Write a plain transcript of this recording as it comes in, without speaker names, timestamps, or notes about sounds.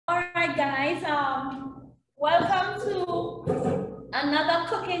guys. Welcome to another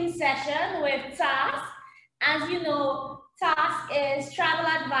cooking session with Task. As you know, Task is travel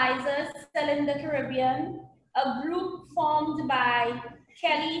advisors still in the Caribbean, a group formed by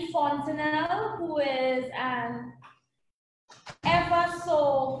Kelly Fontenelle, who is an ever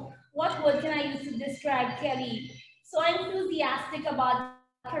so, what word can I use to describe Kelly? So enthusiastic about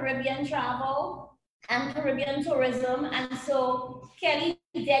Caribbean travel and Caribbean tourism. And so Kelly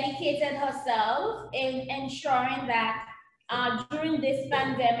dedicated herself in ensuring that during this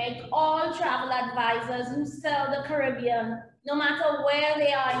pandemic, all travel advisors who sell the Caribbean, no matter where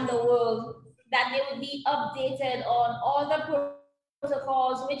they are in the world, that they would be updated on all the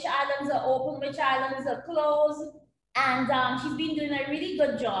protocols, which islands are open, which islands are closed. And she's been doing a really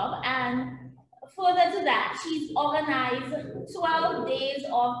good job. And further to that, she's organized 12 days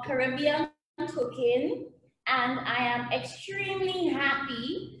of Caribbean cooking. And I am extremely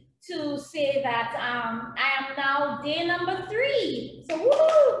happy to say that I am now day number 3. So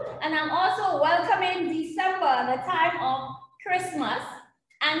woohoo! And I'm also welcoming December, the time of Christmas.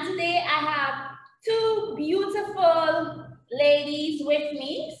 And today I have 2 beautiful ladies with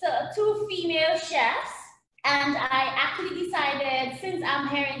me, so 2 female chefs. And I actually decided, since I'm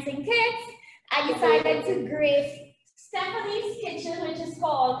here in St. Kitts, I decided to grace Stephanie's kitchen, which is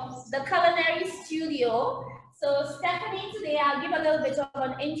called the Culinary Studio. So Stephanie, today I'll give a little bit of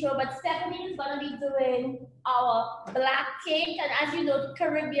an intro, but Stephanie is going to be doing our black cake. And as you know,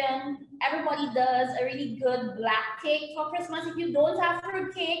 Caribbean, everybody does a really good black cake for Christmas. If you don't have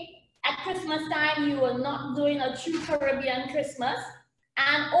fruit cake at Christmas time, you are not doing a true Caribbean Christmas.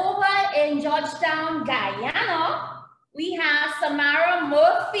 And over in Georgetown, Guyana, we have Samara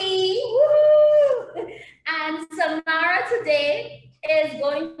Murphy. Woo! And Samara today is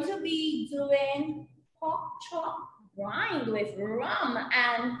going to be doing pork chop brined with rum.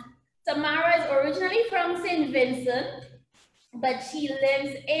 And Samara is originally from St Vincent, but she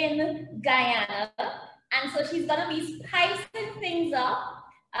lives in Guyana. And so she's going to be spicing things up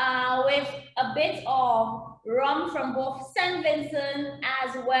with a bit of rum from both St Vincent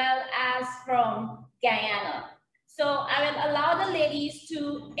as well as from Guyana. So I will allow the ladies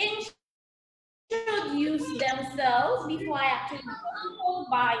to introduce themselves before I actually do the whole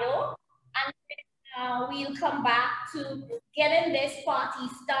bio, and then we'll come back to getting this party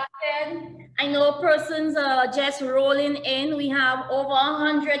started. I know persons are just rolling in. We have over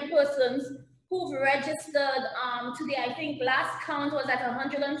 100 persons who've registered today. I think last count was at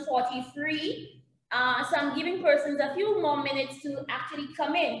 143. So I'm giving persons a few more minutes to actually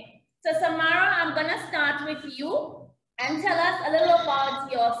come in. So Samara, I'm gonna start with you and tell us a little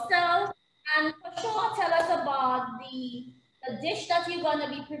about yourself, and for sure tell us about the dish that you're gonna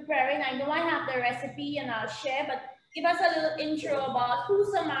be preparing. I know I have the recipe and I'll share, but give us a little intro about who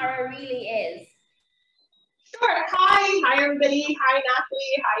Samara really is. Sure. Hi everybody. Hi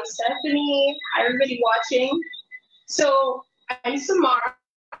Natalie. Hi Stephanie. Hi everybody watching. So I'm Samara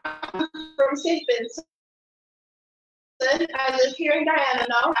from St Vincent. I live here in Guyana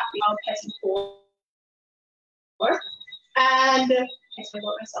now. And I spoke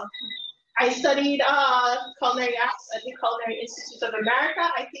about myself. I studied culinary arts at the Culinary Institute of America.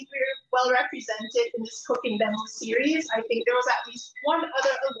 I think we're well represented in this cooking demo series. I think there was at least one other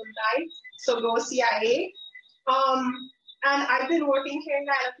alumni, so go CIA. And I've been working here in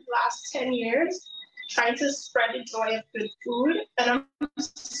Guyana for the last 10 years, trying to spread the joy of good food. And I'm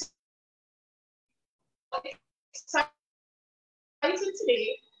excited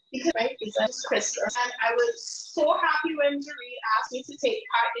today because it's Christmas. And I was so happy when Dreamy asked me to take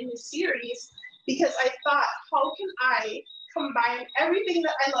part in this series, because I thought, how can I combine everything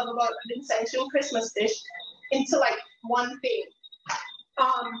that I love about an essential Christmas dish into like one thing?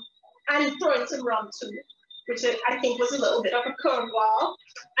 And throw in some rum too, which I think was a little bit of a curveball.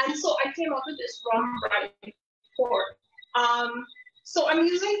 And so I came up with this rum brine pork. So I'm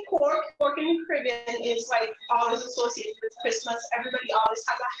using pork. Pork in the Caribbean is like always associated with Christmas. Everybody always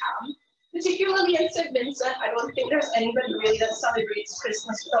has a ham, particularly in St. Vincent. I don't think there's anybody really that celebrates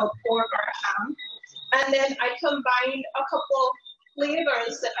Christmas without pork or a ham. And then I combined a couple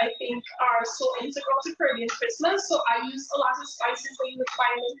flavors that I think are so integral to Caribbean Christmas. So I use a lot of spices that you would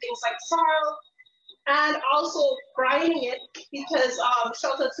find in things like sorrel, and also brining it, because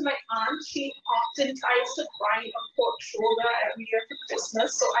shout out to my aunt, she often tries to brine a pork shoulder every year for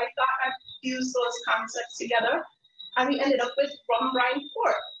Christmas. So I thought I'd use those concepts together, and we ended up with rum brine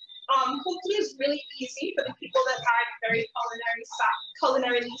pork. Hopefully it's really easy for the people that aren't very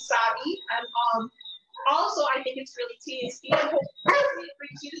culinarily savvy, and also I think it's really tasty, and hopefully it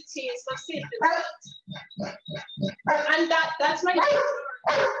brings you the taste of St. Vincent. And that's my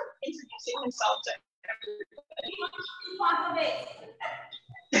introducing himself to everybody.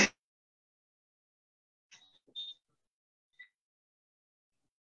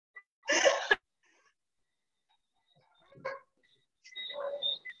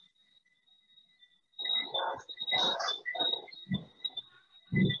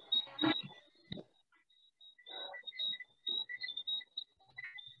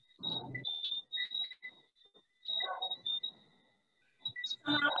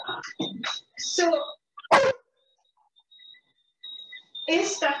 So,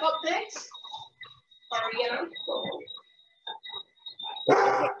 is Steph up next?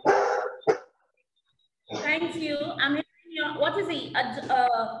 Thank you. I'm hearing you. What is he?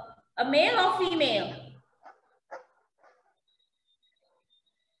 A male or female?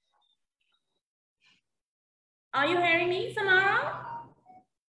 Are you hearing me, Samara?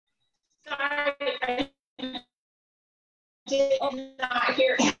 Sorry, I did not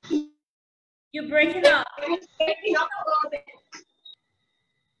hear you. You're breaking up. It's breaking up a little bit.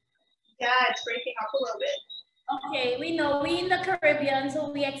 Yeah, it's breaking up a little bit. Okay, we know we're in the Caribbean, so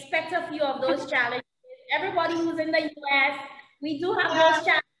we expect a few of those challenges. Everybody who's in the US, we do have those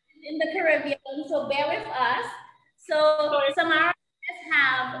challenges in the Caribbean, so bear with us. So, Samara, let's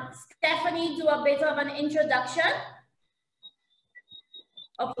have Stephanie do a bit of an introduction.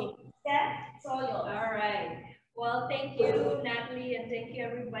 Okay, Steph, it's all yours. All right. Well, thank you, Natalie, and thank you,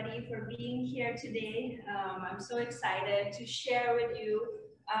 everybody, for being here today. I'm so excited to share with you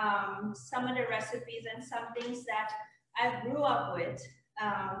some of the recipes and some things that I grew up with,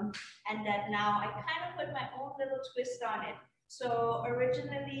 and that now I kind of put my own little twist on it. So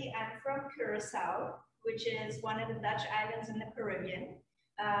originally, I'm from Curacao, which is one of the Dutch islands in the Caribbean.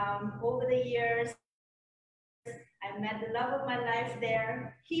 Over the years, I met the love of my life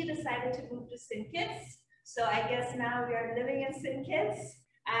there. He decided to move to St. Kitts. So I guess now we are living in St. Kitts,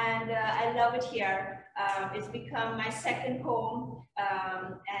 and I love it here. It's become my second home,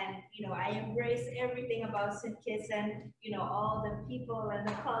 and you know, I embrace everything about St. Kitts, and you know, all the people and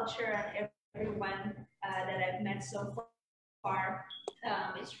the culture and everyone that I've met so far.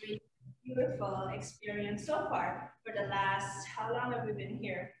 It's really beautiful experience so far. For the last, how long have we been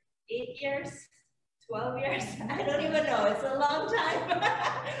here? 8 years? 12 years? I don't even know. It's a long time,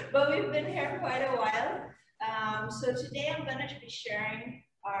 but we've been here quite a while. So today I'm going to be sharing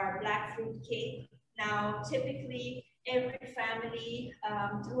our black fruit cake. Now, typically, every family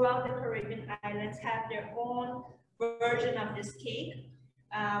throughout the Caribbean islands have their own version of this cake.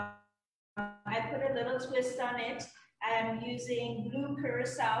 I put a little twist on it. I'm using blue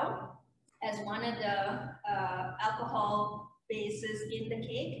curacao as one of the alcohol bases in the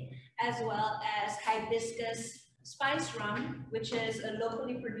cake, as well as hibiscus spice rum, which is a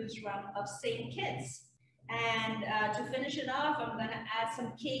locally produced rum of St. Kitts. And to finish it off, I'm gonna add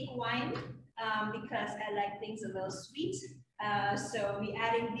some cake wine because I like things a little sweet. So we're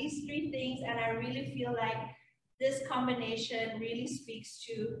adding these three things, and I really feel like this combination really speaks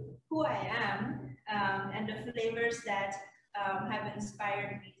to who I am and the flavors that have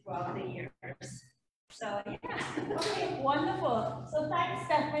inspired me throughout the years. So yeah. Okay, wonderful. So thanks,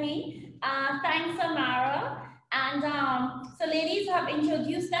 Stephanie. Thanks, Samara. And so ladies have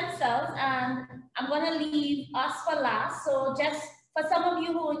introduced themselves, and I'm gonna leave us for last. So just for some of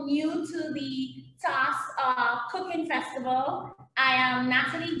you who are new to the TAS Cooking Festival, I am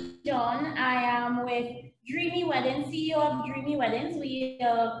Natalie John. I am with Dreamy Weddings, CEO of Dreamy Weddings. We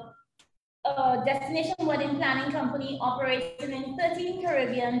are a destination wedding planning company operating in 13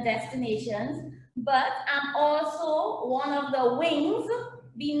 Caribbean destinations. But I'm also one of the wings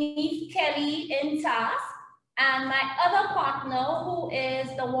beneath Kelly in TAS. And my other partner, who is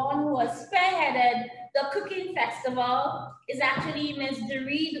the one who has spearheaded the cooking festival, is actually Ms.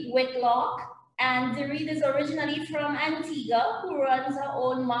 Dereed Whitlock. And Dereed is originally from Antigua, who runs her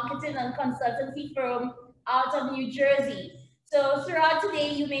own marketing and consultancy firm out of New Jersey. So throughout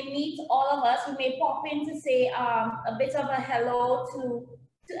today, you may meet all of us. We may pop in to say a bit of a hello to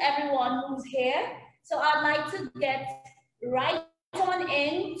everyone who's here. So I'd like to get right on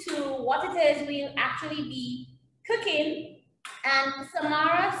into what it is we'll actually be cooking. And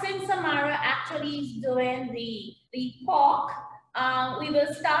Samara, since Samara actually is doing the pork, we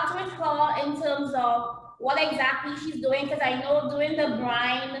will start with her in terms of what exactly she's doing, because I know doing the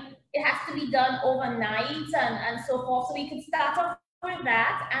brine, it has to be done overnight and so forth. So we could start off with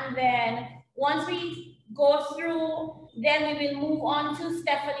that, and then once we go through, then we will move on to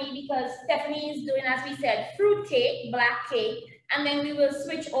Stephanie, because Stephanie is doing, as we said, fruit cake, black cake, and then we will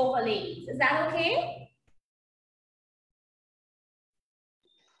switch over, ladies. Is that okay?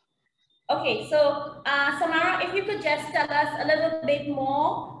 Okay, so Samara, if you could just tell us a little bit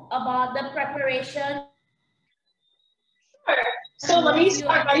more about the preparation? Sure. So let me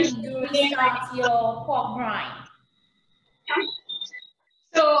start by start your pork brine.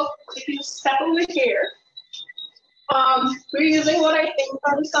 So if you step over here, we're using what I think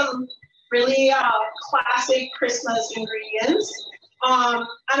are some really classic Christmas ingredients.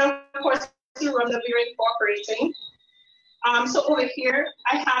 And of course, the rum that we're incorporating. So over here,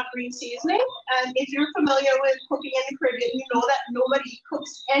 I have green seasoning. And if you're familiar with cooking in the Caribbean, you know that nobody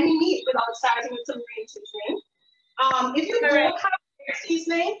cooks any meat without starting with some green seasoning. If you don't have green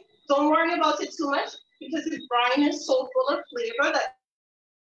seasoning, don't worry about it too much because the brine is so full of flavor that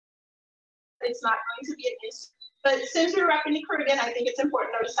it's not going to be an issue. But since we're wrapping the Caribbean, I think it's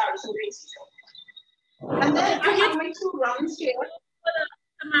important to start with some green seasoning. And then I have my 2 rums here.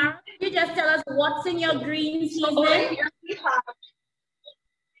 Samara, can you just tell us what's in your green seasoning?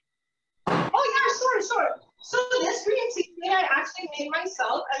 Oh yeah, sure. So this green seasoning I actually made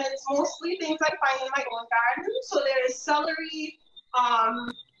myself, and it's mostly things I find in my own garden. So there is celery,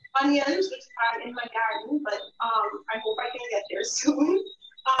 onions, which are in my garden, but I hope I can get there soon.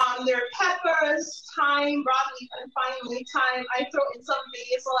 There are peppers, thyme, broadleaf, and finally thyme. I throw in some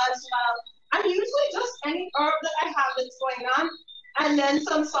basil as well. And usually just any herb that I have that's going on, and then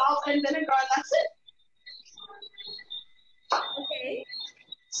some salt and vinegar, that's it. Okay.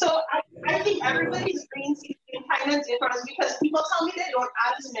 So I think everybody's green seasoning kind of differs because people tell me they don't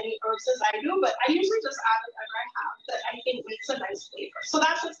add as many herbs as I do, but I usually just add whatever I have that I think makes a nice flavor. So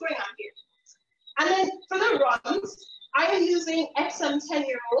that's what's going on here. And then for the rums, I am using XM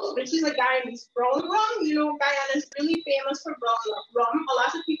 10-year-old, which is a Guyanese brown rum. You know, Guyana is really famous for brown rum. A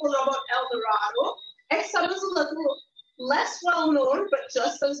lot of people know about El Dorado. XM is a little less well known, but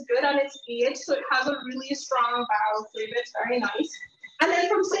just as good, and it's aged, so it has a really strong barrel flavor. It's very nice. And then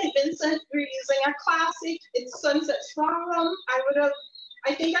from St Vincent, we're using a classic. It's Sunset Strong Rum.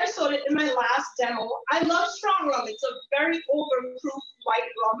 I think I showed it in my last demo. I love strong rum. It's a very overproof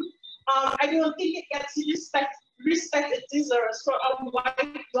white rum. I don't think it gets the respect it deserves for a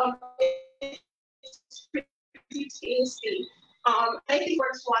white rum. It's pretty tasty. I think it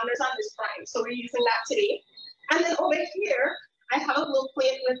works wonders on this brine, so we're using that today. And then over here, I have a little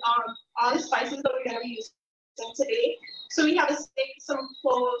plate with all the spices that we're going to be using today. So we have a steak, some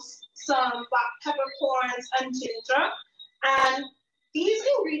cloves, some black peppercorns, and ginger. And these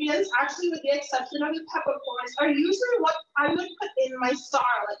ingredients, actually with the exception of the peppercorns, are usually what I would put in my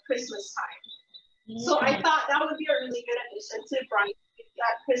sorrel at Christmas time. So I thought that would be a really good addition to the brine,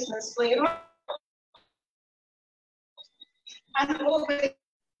 that Christmas flavor. And over here,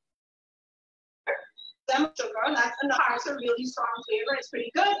 sugar, that's another part of a really strong flavor. It's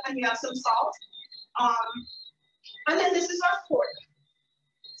pretty good. And we have some salt. And then this is our pork.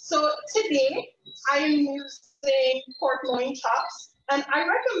 So today I am using pork loin chops, and I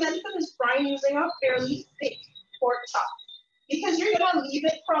recommend for this brine using a fairly thick pork chop because you're gonna leave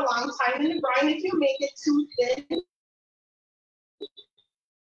it for a long time in the brine. If you make it too thin,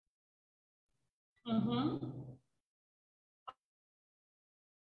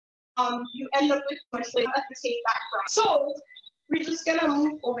 you end up with much like a potato background. So we're just gonna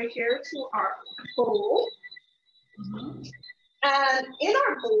move over here to our bowl. And in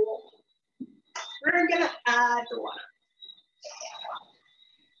our bowl, we're gonna add the water.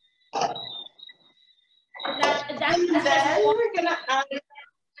 And then we're gonna add.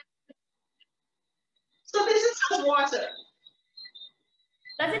 So this is just water.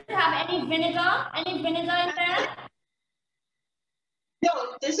 Does it have any vinegar? Any vinegar in there?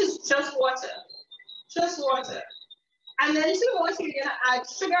 No, this is just water. Just water. And then to the water, you're gonna add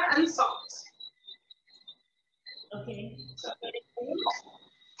sugar and salt. Okay.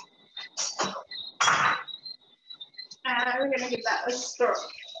 And we're gonna give that a stir.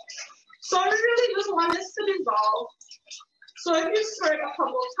 So I really just want this to dissolve. So if you stir it a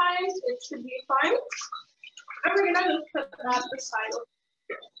couple of times, it should be fine. And we're gonna just put that aside.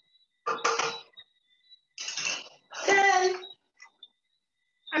 Then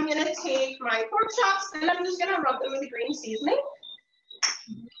I'm gonna take my pork chops and I'm just gonna rub them in the green seasoning.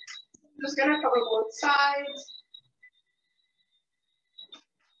 I'm just gonna cover both sides.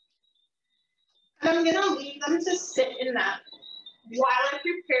 And I'm gonna leave them to sit in that while I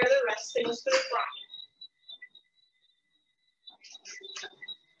prepare the rest things for the brine.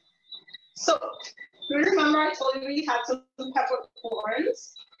 So remember I told you we had some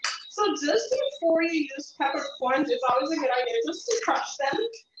peppercorns. So just before you use peppercorns, it's always a good idea just to crush them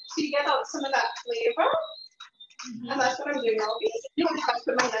so you get out some of that flavor. And that's what I'm doing now. You don't have to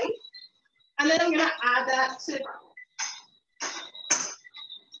put my knife. And then I'm gonna add that to the brine.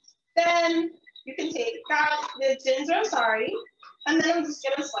 Then you can take the ginger, And then I'm just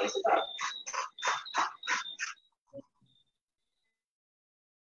gonna slice it up.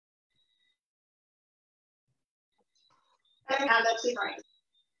 And add that to brine.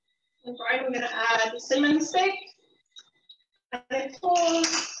 And brine, I'm gonna add the cinnamon stick and then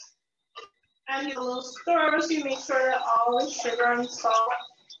cloves. And give a little stir so you make sure that all the sugar and salt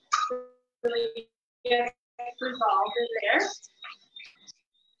really get resolved in there.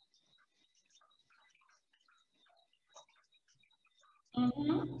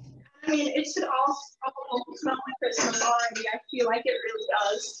 I mean, it should all smell like Christmas already. I feel like it really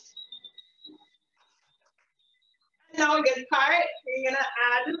does. And now a good part, you're gonna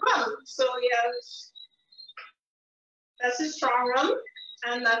add rum. So yes, that's a strong rum,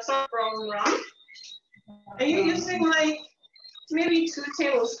 and that's our brown rum. And you're using like maybe 2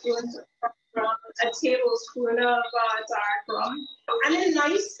 tablespoons of rum, a tablespoon of dark rum. And the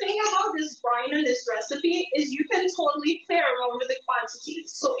nice thing about this brine and this recipe is you can totally play around with the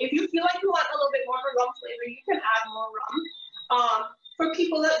quantities. So if you feel like you want a little bit more of a rum flavor, you can add more rum. For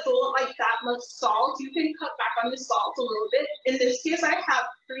people that don't like that much salt, you can cut back on the salt a little bit. In this case, I have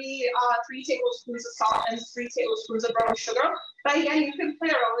 3 tablespoons of salt and 3 tablespoons of brown sugar. But again, you can play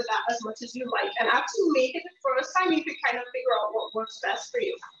around with that as much as you like. And after you make it the first time, you can kind of figure out what works best for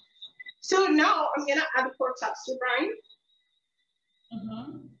you. So now I'm gonna add the pork chops to brine.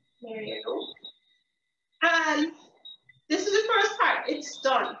 There you go. And this is the first part, it's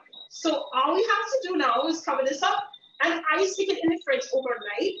done. So all we have to do now is cover this up, and I stick it in the fridge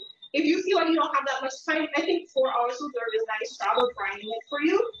overnight. If you feel like you don't have that much time, I think 4 hours will do a really nice job of brining it for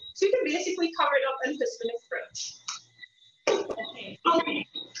you. So you can basically cover it up and put it in the fridge. Okay.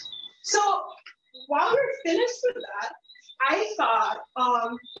 So while we're finished with that, I thought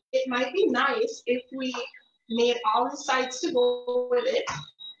it might be nice if we made all the sides to go with it,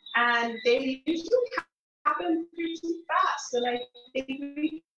 and they usually happen pretty fast, and I think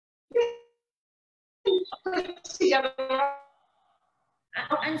we can put together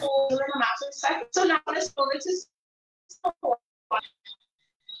and hold in a matter of seconds. So now let's go to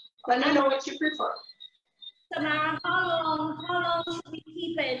let me know what you prefer. Samara, how long should we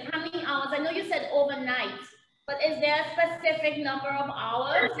keep it? How many hours? I know you said overnight, but is there a specific number of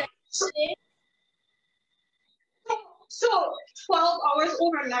hours? So 12 hours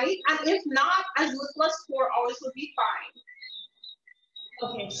overnight, and if not, as little as 4 hours would be fine.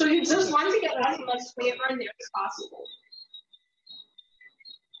 Okay. So you just want to get as much flavor in there as possible.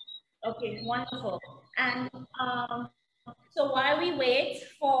 Okay, wonderful. And so while we wait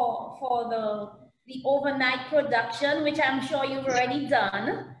for the overnight production, which I'm sure you've already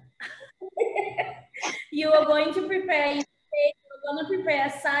done, you are going to prepare. You're going to prepare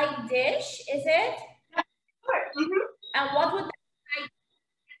a side dish, is it? Sure. And what would that be?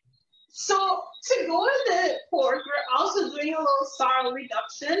 So to go with the pork, we're also doing a little sorrel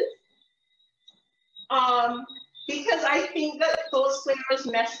reduction. Because I think that those flavors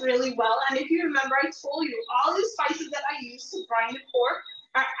mesh really well. And if you remember, I told you all the spices that I use to brine the pork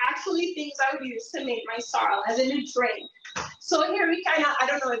are actually things I would use to make my sorrel, as in a drink. So here we kind of, I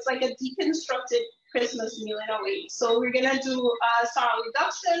don't know, it's like a deconstructed Christmas meal in a way. So we're gonna do a sorrel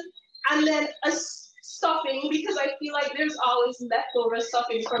reduction and then a stuffing, because I feel like there's always leftover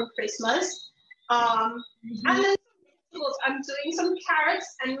stuffing from Christmas. And then I'm doing some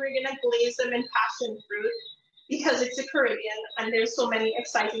carrots, and we're gonna glaze them in passion fruit because it's the Caribbean and there's so many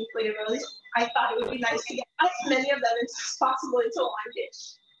exciting flavors. I thought it would be nice to get as many of them as possible into one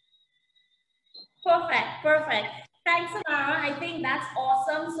dish. Perfect, perfect. Thanks, Samara. I think that's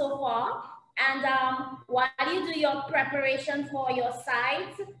awesome so far. And while you do your preparation for your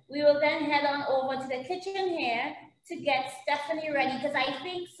sides, we will then head on over to the kitchen here to get Stephanie ready, because I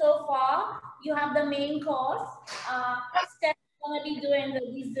think so far you have the main course. Stephanie's gonna be doing the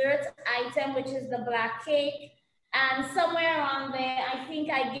dessert item, which is the black cake. And somewhere around there, I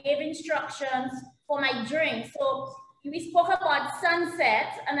think I gave instructions for my drink. So we spoke about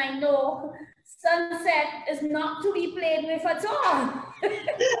sunset, and I know sunset is not to be played with at all.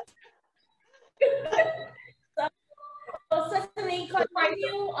 So certainly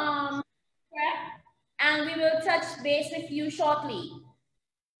continue, and we will touch base with you shortly.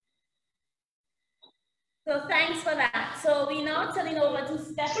 So thanks for that. So we now turning over to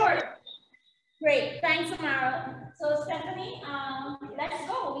Stephanie. Sure. Great, thanks, Samara. So Stephanie, let's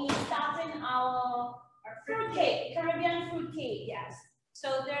go. We starting our fruit cake, Caribbean fruit cake. Yes.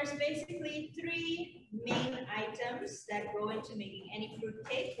 So there's basically 3 main items that go into making any fruit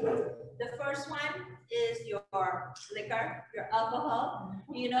cake. The first one is your liquor, your alcohol.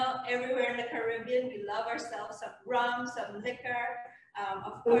 You know, everywhere in the Caribbean, we love ourselves some rum, some liquor.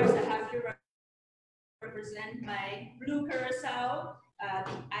 Of course, I have to represent my blue curacao,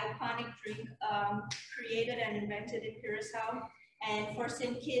 the iconic drink created and invented in Curacao. And for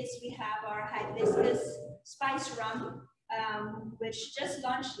St. Kitts, we have our hibiscus spice rum, which just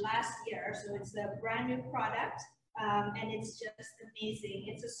launched last year. So it's a brand new product, and it's just amazing.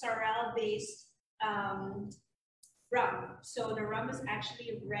 It's a sorrel-based rum. So the rum is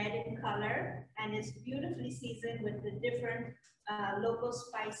actually red in color, and it's beautifully seasoned with the different local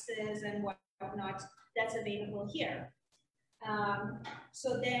spices and whatnot that's available here.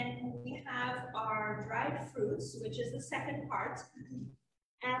 So then we have our dried fruits, which is the second part.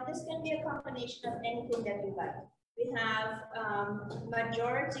 And this can be a combination of anything that you like. We have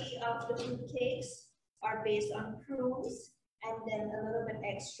majority of the fruit cakes are based on prunes and then a little bit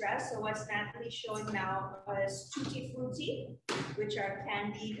extra. So what's Natalie showing now is tutti frutti, which are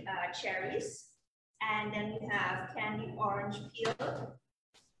candied cherries. And then we have candied orange peel.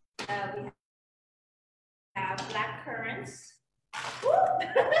 We have black currants.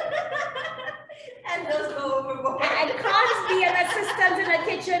 And those go overboard. I can't be an assistant in the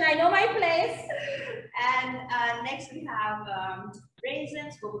kitchen. I know my place. And next we have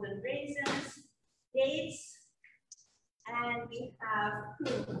raisins, golden raisins, dates, and we have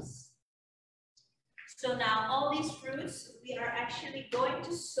prunes. So now all these fruits, we are actually going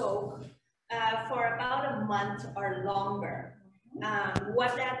to soak for about a month or longer.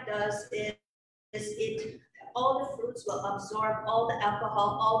 What that does is all the fruits will absorb all the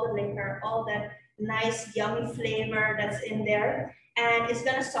alcohol, all the liquor, all that nice yummy flavor that's in there, and it's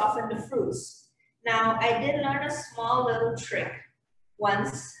gonna soften the fruits. Now, I did learn a small little trick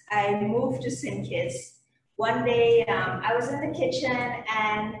once I moved to St. Kitts. One day, I was in the kitchen,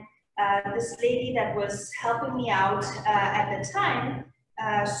 and this lady that was helping me out at the time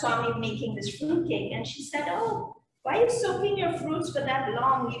saw me making this fruit cake, and she said, "Oh, why are you soaking your fruits for that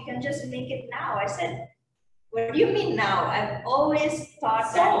long? You can just make it now." I said, "What do you mean now? I've always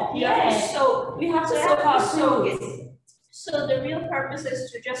thought that you have to soak. We have to soak our fruits." So the real purpose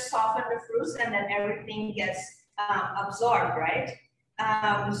is to just soften the fruits, and then everything gets absorbed, right?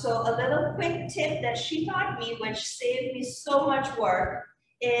 So a little quick tip that she taught me, which saved me so much work,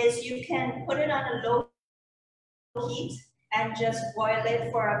 is you can put it on a low heat and just boil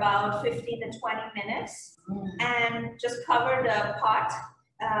it for about 15 to 20 minutes, and just cover the pot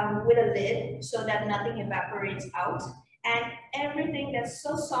with a lid so that nothing evaporates out. And everything that's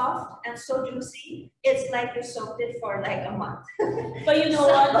so soft and so juicy, it's like you soaked it for like a month. But you know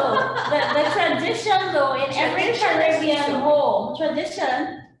what though, the tradition though, in every Caribbean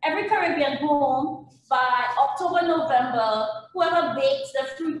home, by October, November, whoever bakes the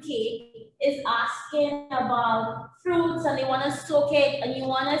fruit cake is asking about fruits, and they want to soak it, and you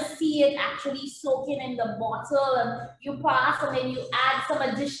want to see it actually soaking in the bottle, and you pass, and then you add some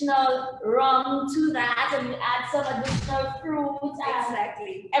additional rum to that, and you add some additional fruits.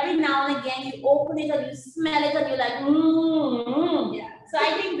 Exactly. Every now and again, you open it and you smell it, and you're like, Yeah. So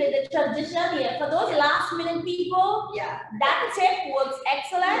I think that the tradition here, for those last minute people, that tip works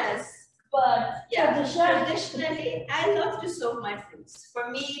excellent. Yes. But traditionally, I love to soak my fruits. For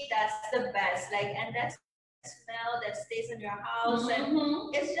me, that's the best. Like, and that smell that stays in your house, and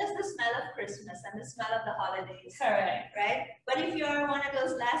it's just the smell of Christmas and the smell of the holidays. Correct. Right? But if you're one of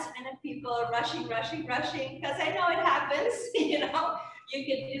those last minute people rushing, because I know it happens, you know, you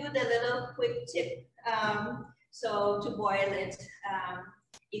can do the little quick tip. So to boil it,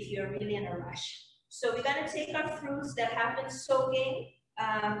 if you're really in a rush. So we're gonna take our fruits that have been soaking.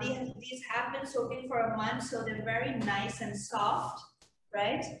 These have been soaking for a month, so they're very nice and soft,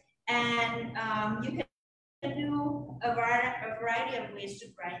 right? And you can do a variety of ways to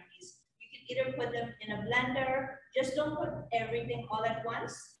grind these. You can either put them in a blender, just don't put everything all at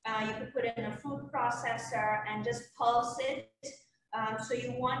once. You could put it in a food processor and just pulse it. So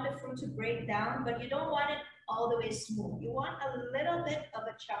you want the fruit to break down, but you don't want it all the way smooth. You want a little bit of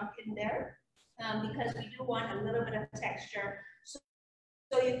a chunk in there, because we do want a little bit of texture.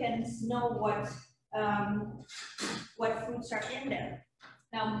 So you can know what fruits are in there.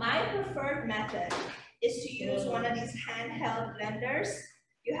 Now, my preferred method is to use one of these handheld blenders.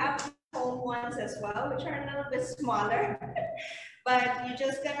 You have home ones as well, which are a little bit smaller. But you're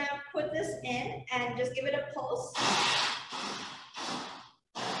just gonna put this in and just give it a pulse.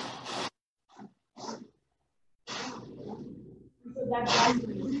 So that dices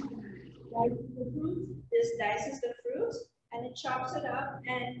the fruit. This dices the fruit, and it chops it up,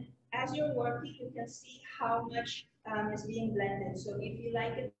 and as you're working, you can see how much is being blended. So if you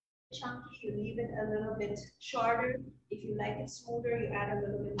like it chunky, you leave it a little bit shorter. If you like it smoother, you add a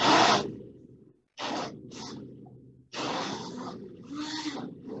little bit more.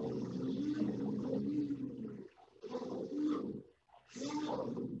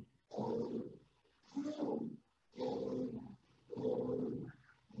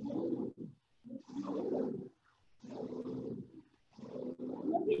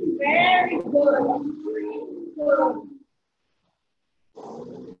 So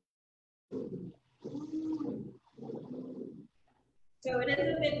it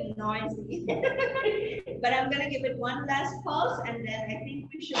is a bit noisy, but I'm gonna give it one last pulse and then I think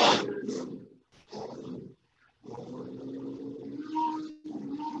we should.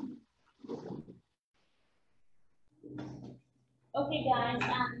 Okay, guys,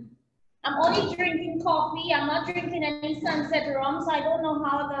 I'm only drinking coffee. I'm not drinking any sunset rum, so I don't know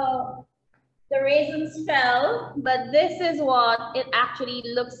how the raisins fell, but this is what it actually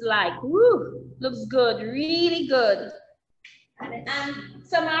looks like. Woo, looks good, really good. And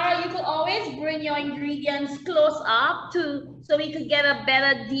Samara, you could always bring your ingredients close up so we could get a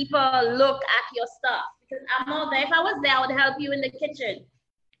better, deeper look at your stuff. Because I'm not there. If I was there, I would help you in the kitchen.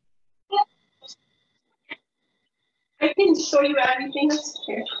 I can show you everything that's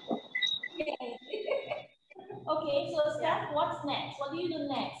here. Okay, so Steph, what's next? What do you do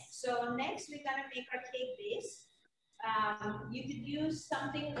next? So next we're gonna make our cake base. You could use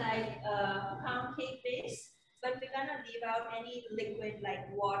something like a pound cake base, but we're gonna leave out any liquid like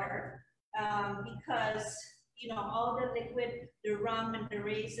water because you know all the liquid, the rum and the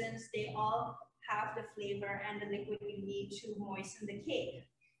raisins, they all have the flavor and the liquid we need to moisten the cake.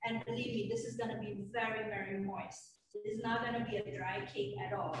 And believe me, this is gonna be very, very moist. It is not gonna be a dry cake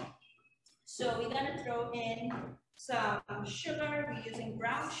at all. So we're gonna throw in some sugar. We're using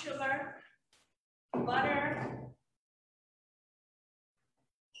brown sugar, butter,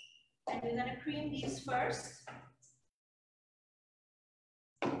 and we're gonna cream these first.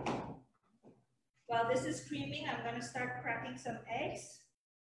 While this is creaming, I'm gonna start cracking some eggs.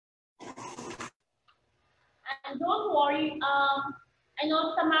 And don't worry, I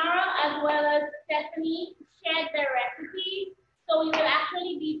know Samara as well as Stephanie shared their recipe, so we will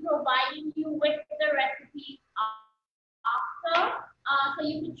actually be providing you with the recipe after, so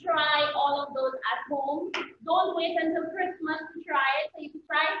you can try all of those at home. Don't wait until Christmas to try it, so you can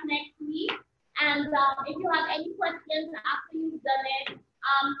try it next week. And if you have any questions after you've done it,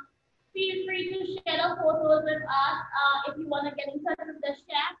 feel free to share the photos with us. If you want to get in touch with the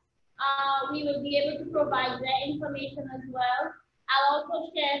chef, we will be able to provide their information as well. I'll also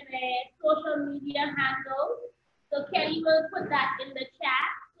share their social media handles. So Kelly will put that in the chat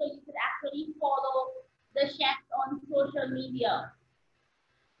so you could actually follow the chefs on social media.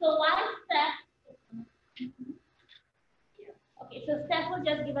 So while Steph, okay, so Steph will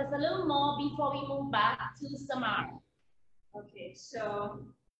just give us a little more before we move back to Samara. Okay, so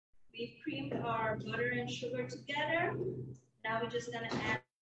we've creamed our butter and sugar together. Now we're just gonna add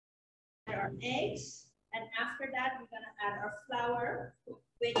our eggs. And after that, we're gonna add our flour,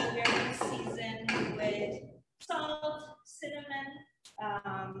 which we're gonna season with salt, cinnamon,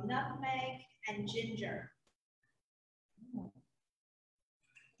 nutmeg, and ginger.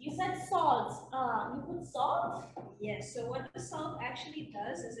 You said salt. You put salt? Yes, so what the salt actually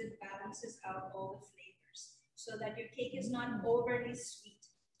does is it balances out all the flavors so that your cake is not overly sweet.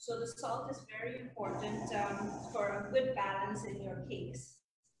 So the salt is very important for a good balance in your cakes.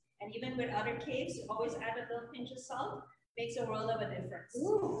 And even with other cakes, always add a little pinch of salt. Makes a world of a difference.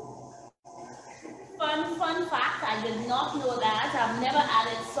 Ooh. Fun fact, I did not know that. I've never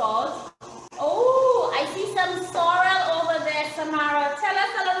added salt. Oh, I see some sorrel over there, Samara. Tell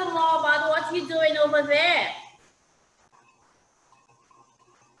us a little more about what you're doing over there.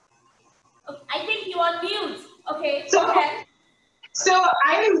 Okay, I think you're on mute. Okay, So, go ahead. So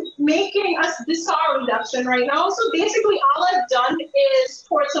I'm making the sorrel reduction right now. So basically all I've done is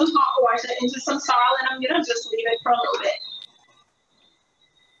pour some hot water into some sorrel and I'm gonna just leave it for a little bit.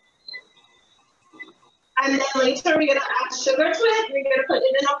 And then later we're gonna add sugar to it. We're gonna put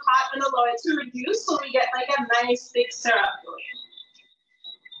it in a pot and allow it to reduce so we get like a nice big syrup going.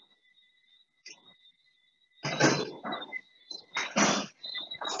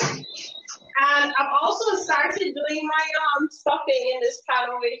 And I've also started doing my stuffing in this pan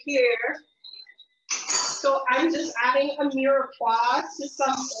over here. So I'm just adding a mirepoix to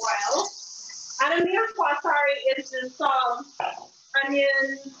some oil. And a mirepoix, sorry, is just some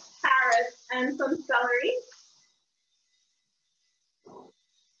onions, carrots, and some celery.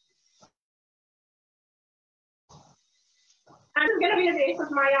 And it's gonna be the base of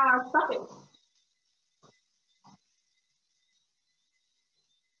my stuffing.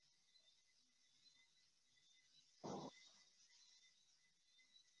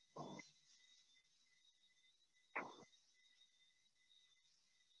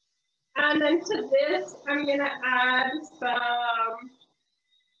 And then to this, I'm gonna add some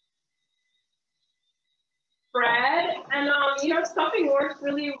bread, and you your stuffing works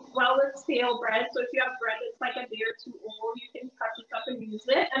really well with stale bread. So if you have bread that's like a day or two old, you can cut it up and use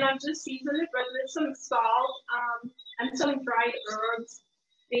it. And I've just seasoned it with some salt and some dried herbs,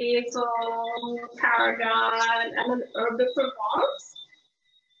 basil, tarragon, and an herb de Provence.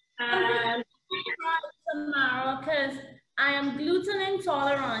 And Samara, because I am gluten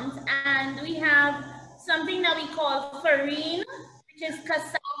intolerant, and we have something that we call farine, which is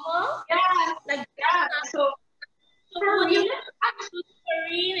cassava. Yeah, like yeah. So would you use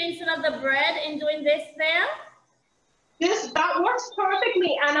farine instead of the bread in doing this there? That works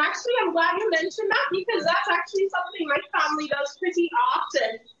perfectly, and actually I'm glad you mentioned that, because that's actually something my family does pretty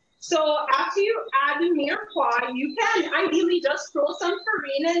often. So after you add the mirepoix, you can ideally just throw some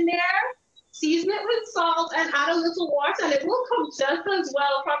farine in there, season it with salt, and add a little water, and it will come just as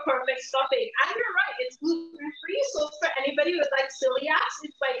well for perfect stuffing. And you're right, it's gluten-free, so for anybody with like celiacs,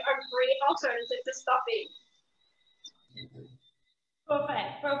 it's like a great alternative to stuffing.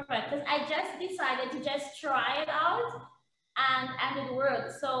 Perfect, perfect. Because I just decided to just try it out, and it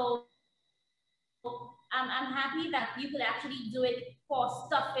worked. So I'm happy that you could actually do it for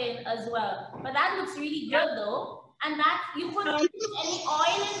stuffing as well. But that looks really good though. And that you put any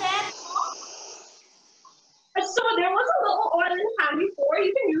oil in there? So there was a little oil in the pan before.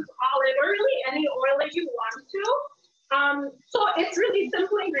 You can use olive or really any oil that you want to. So it's really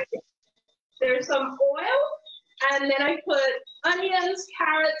simple ingredients. There's some oil, and then I put onions,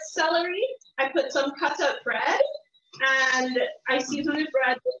 carrots, celery. I put some cut up bread, and I seasoned the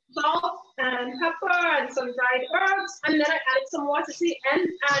bread with salt and pepper and some dried herbs, and then I added some water to the end,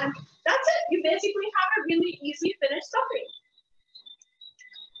 and that's it. You basically have a really easy finished stuffing.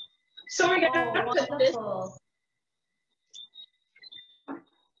 So we're gonna put this.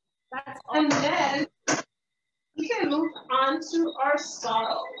 That's awesome. And then we can move on to our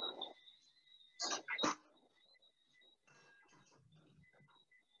sorrel.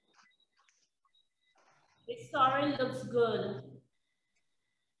 The sorrel looks good.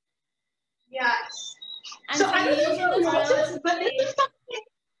 Yes. And so I don't know if you noticed, but this is something.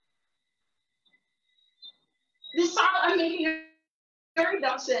 This sorrel, I'm making a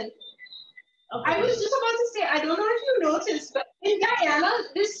reduction. Okay. I was just about to say, I don't know if you noticed, but in Guyana,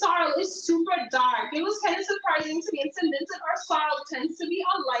 this sorrel is super dark. It was kind of surprising to me. In St Vincent, our sorrel tends to be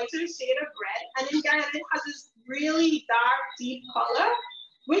a lighter shade of red, and in Guyana, it has this really dark, deep color,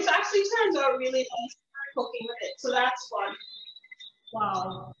 which actually turns out really nice for cooking with it. So that's fun.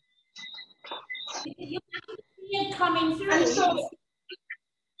 Wow. You can see it coming through. And so,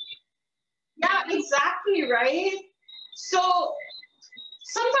 yeah, exactly, right? So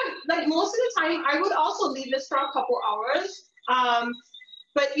sometimes, like most of the time, I would also leave this for a couple hours.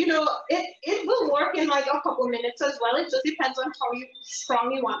 But you know, it will work in like a couple minutes as well. It just depends on how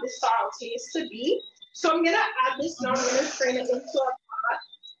strong you want the sorrel taste to be. So I'm gonna add this now. I'm gonna strain it into a pot.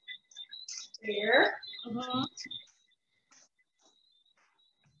 There.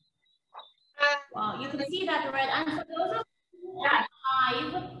 Wow, you can see that red. And for those of you who are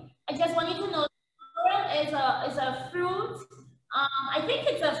live, I just want you to know sorrel is a fruit. I think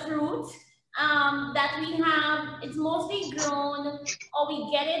it's a fruit that we have. It's mostly grown, or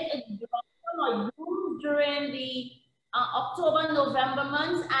we get it or used during the October, November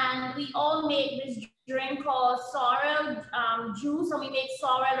months, and we all make this drink called sorrel juice, or we make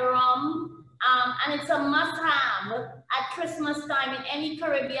sorrel rum, and it's a must-have at Christmas time in any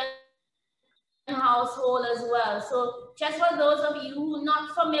Caribbean household as well. So just for those of you who are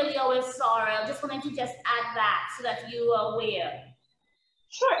not familiar with sorrel, just wanted to just add that so that you are aware.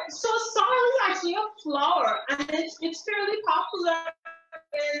 Sure. So sorrel is actually a flower, and it's fairly popular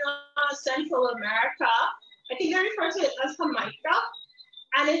in Central America. I think they refer to it as Jamaica,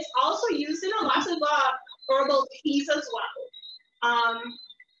 and it's also used in a lot of herbal teas as well.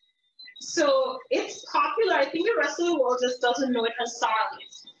 So it's popular. I think the rest of the world just doesn't know it as sorrel,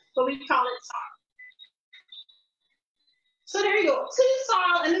 but we call it sorrel. So there you go. To the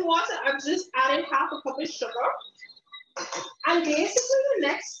sorrel and the water, I've just added half a cup of sugar. And basically the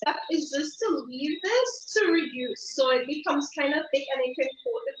next step is just to leave this to reduce so it becomes kind of thick and you can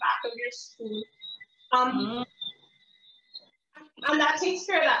coat the back of your spoon. And that takes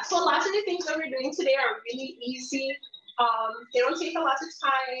care of that. So a lot of the things that we're doing today are really easy. They don't take a lot of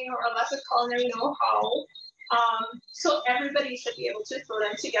time or a lot of culinary know-how. So everybody should be able to throw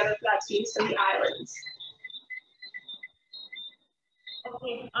them together for that taste in the islands.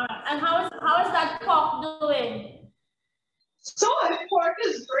 Okay, all right. And how is that pork doing? So the pork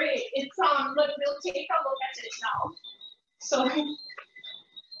is great. It's look, we'll take a look at it now. So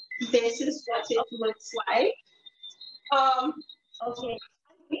this is what it looks like. Okay.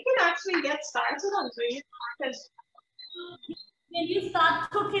 We can actually get started on doing it because Will you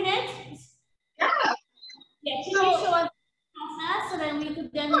start cooking it? Yeah. Yeah, can you show us the process so then we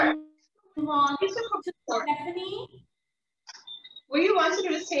could then move on to Stephanie? What you want to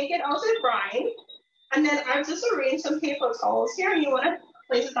do is take it out of the brine, and then I've just arranged some paper towels here, and you want to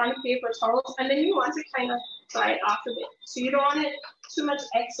place it on paper towels, and then you want to kind of dry it off a bit. So you don't want it too much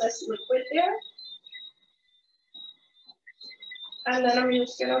excess liquid there. And then I'm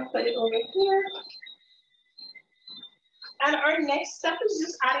just gonna put it over here. And our next step is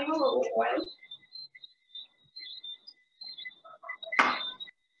just adding a little oil.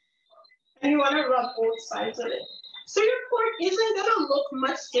 And you want to rub both sides of it. So your pork isn't gonna look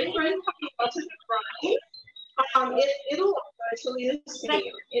much different coming out of the brine. It'll look virtually the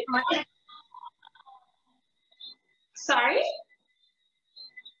same. It might. Sorry?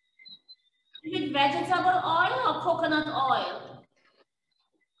 Is it vegetable oil or coconut oil?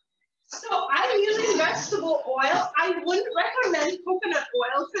 So I'm using vegetable oil. I wouldn't recommend coconut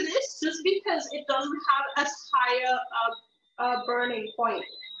oil for this just because it doesn't have as high a burning point.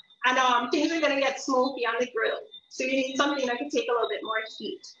 And things are gonna get smoky on the grill. So you need something that can take a little bit more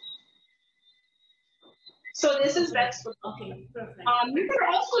heat. So this is vegetable. Okay, perfect. You could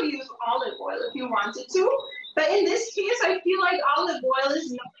also use olive oil if you wanted to, but in this case, I feel like olive oil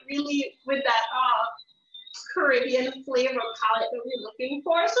is not really with that Caribbean flavor palette that we're looking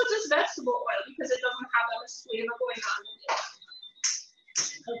for. So just vegetable oil because it doesn't have that much flavor going on in it.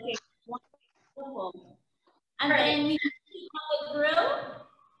 Okay, wonderful. And then we keep on the grill.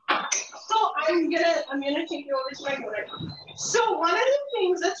 So I'm gonna take you over to my grill. So one of the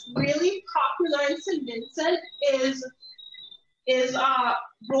things that's really popular in St. Vincent is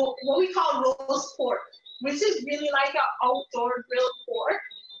what we call roast pork, which is really like an outdoor grilled pork.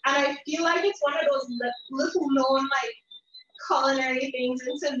 And I feel like it's one of those little known like culinary things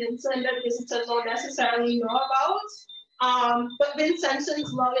in St. Vincent that visitors don't necessarily know about. But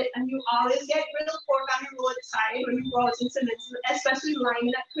Vincentians love it, and you always get grilled pork on the roadside when you go out in St. Vincent, especially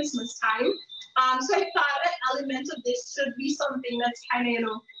lining at Christmas time. So I thought an element of this should be something that's kind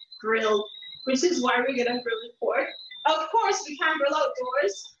of, grilled, which is why we're gonna grill the pork. Of course, we can't grill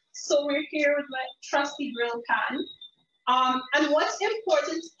outdoors, so we're here with my trusty grill pan. And what's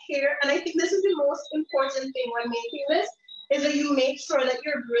important here, and I think this is the most important thing when making this, is that you make sure that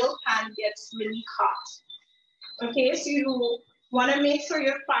your grill pan gets really hot. Okay, so you want to make sure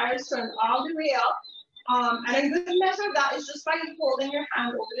your fire is turned all the way up. And a good measure of that is just by holding your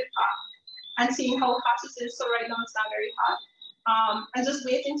hand over the pot and seeing how hot it is. So right now it's not very hot. And just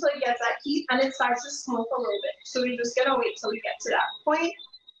wait until it gets that heat and it starts to smoke a little bit. So we're just gonna wait till we get to that point.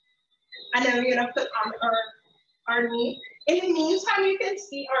 And then we're gonna put on our meat. In the meantime, you can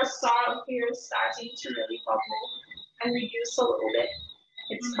see our salt here starting to really bubble and reduce a little bit.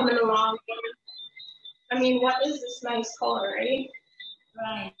 It's coming along. I mean, what is this nice color, right?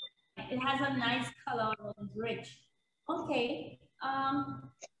 Right. It has a nice color, it's rich. Okay.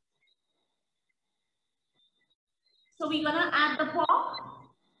 So we're gonna add the pork.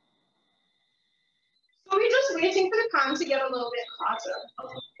 So we're just waiting for the pan to get a little bit hotter.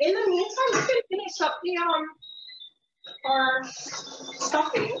 In the meantime, we can finish up the our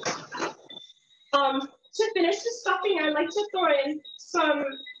stuffing. To finish the stuffing, I like to throw in some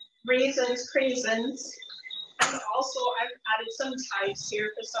raisins, craisins, and also I've added some chives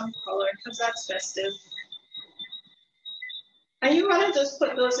here for some color because that's festive. And you want to just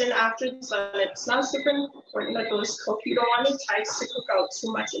put those in after it's done. It's not super important that those cook. You don't want the chives to cook out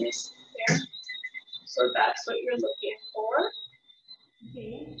too much in this there. So that's what you're looking for.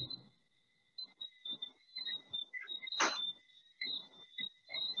 Okay.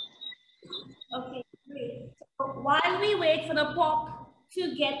 Okay, great. So while we wait for the pork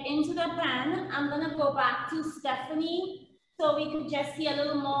to get into the pan, I'm gonna go back to Stephanie so we could just see a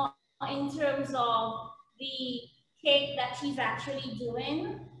little more in terms of the cake that she's actually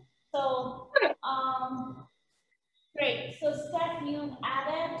doing. So, great. So Steph, you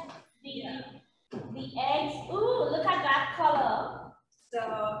added the eggs. Ooh, look at that color. So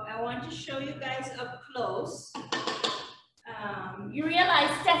I want to show you guys up close. You realize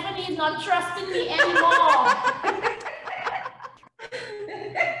Stephanie is not trusting me anymore.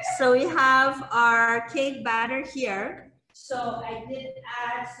 So we have our cake batter here. So I did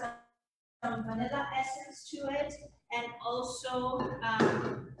add some vanilla essence to it, and also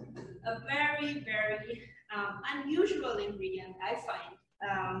a very, very unusual ingredient, I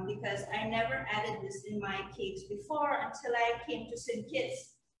find, because I never added this in my cakes before until I came to St.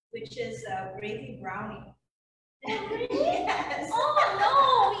 Kitts, which is gravy brownie. Yes. Oh no,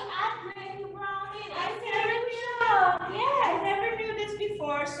 we add gravy brownie. I never knew this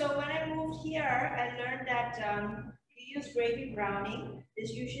before. So when I moved here, I learned that you use gravy browning.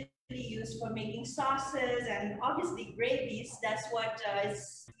 It's usually used for making sauces and obviously gravies. That's what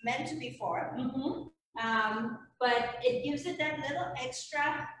it's meant to be for. But it gives it that little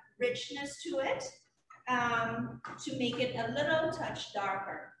extra richness to it to make it a little touch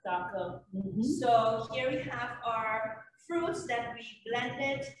darker. So here we have our fruits that we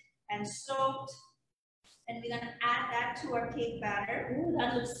blended and soaked, and we're gonna add that to our cake batter. Ooh,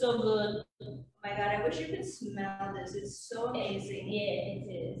 that looks so good. Oh my God, I wish you could smell this. It's so amazing. Yeah,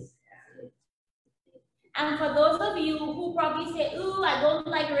 it is. And for those of you who probably say, ooh, I don't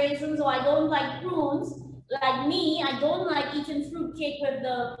like raisins or I don't like prunes, like me, I don't like eating fruit cake with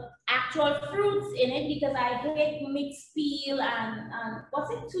the actual fruits in it because I hate mixed peel and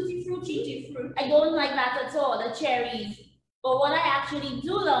what's it, tutti frutti? I don't like that at all, the cherries. But what I actually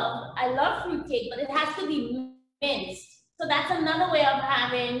do love, I love fruit cake, but it has to be minced. So that's another way of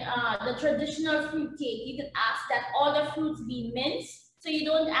having the traditional fruit cake. You can ask that all the fruits be minced, so you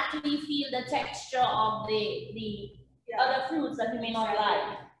don't actually feel the texture of the other fruits that you may not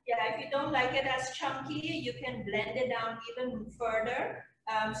like. Yeah, if you don't like it as chunky, you can blend it down even further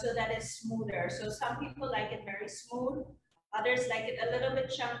so that it's smoother. So some people like it very smooth, others like it a little bit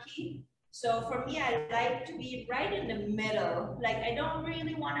chunky. So for me, I like to be right in the middle. Like I don't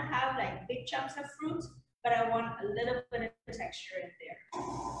really want to have like big chunks of fruit, but I want a little bit of texture in there.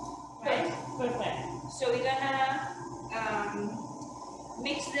 Right? Perfect. So we're gonna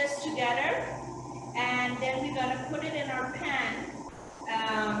mix this together, and then we're gonna put it in our pan.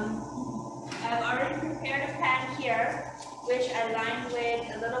 I've already prepared a pan here, which I lined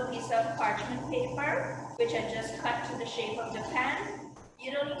with a little piece of parchment paper, which I just cut to the shape of the pan.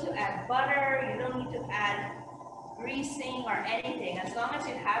 You don't need to add butter, you don't need to add greasing or anything. As long as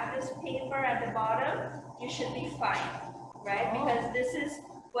you have this paper at the bottom, you should be fine, right? Because this is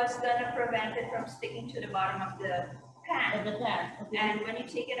what's gonna prevent it from sticking to the bottom of the pan. Okay. And when you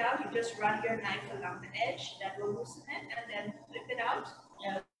take it out, you just run your knife along the edge, that will loosen it, and then flip it out.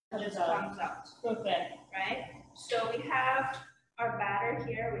 Yeah, it just comes out. Perfect. Right? So we have our batter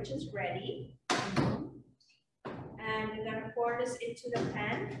here, which is ready. And we're gonna pour this into the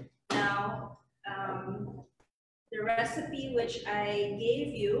pan. Now, the recipe which I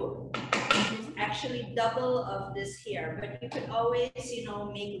gave you is actually double of this here, but you can always, you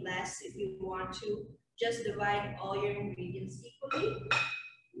know, make less if you want to. Just divide all your ingredients equally,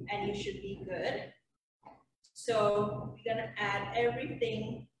 and you should be good. So we're gonna add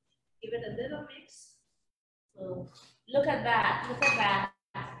everything, give it a little mix. So look at that, look at that.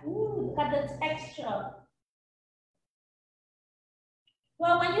 Ooh, look at the texture.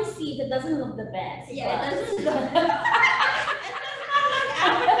 Well, when you see it, it doesn't look the best. Yeah, but... it doesn't look it does not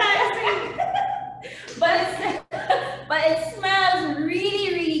look appetizing. but it smells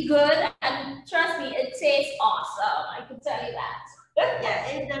really, really good, and trust me, it tastes awesome. I can tell you that. Yeah,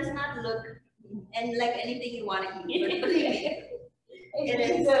 it does not look and like anything you want to eat, but believe me, it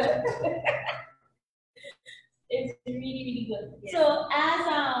is good. It's really, really good. Yeah. So as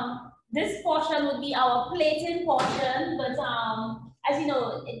this portion would be our plating portion, but as you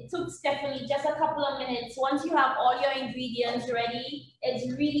know, it took Stephanie just a couple of minutes. Once you have all your ingredients ready, it's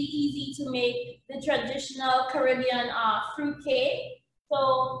really easy to make the traditional Caribbean fruit cake.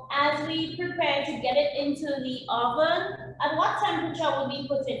 So as we prepare to get it into the oven, at what temperature would we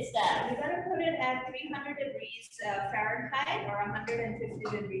put it, Steph? We're gonna put it at 300 degrees Fahrenheit or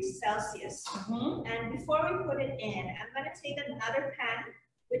 150 degrees Celsius. And before we put it in, I'm gonna take another pan,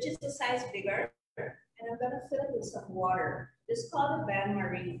 which is the size bigger, and I'm gonna fill it with some water. This is called a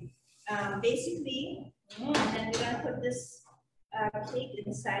bain-marie. Basically, and then we're gonna put this cake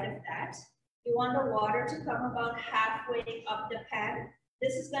inside of that. You want the water to come about halfway up the pan.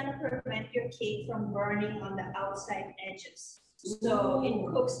 This is gonna prevent your cake from burning on the outside edges. So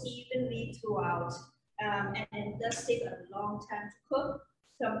it cooks evenly throughout. And it does take a long time to cook.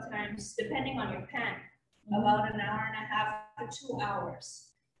 Sometimes, depending on your pan, about an hour and a half to 2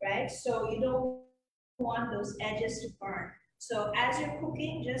 hours, right? So you don't want those edges to burn. So as you're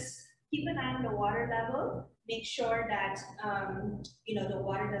cooking, just keep an eye on the water level. Make sure that you know, the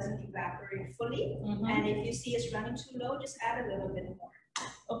water doesn't evaporate fully. And if you see it's running too low, just add a little bit more.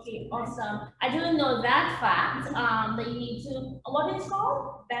 Okay, awesome. I didn't know that fact. That you need to, what is it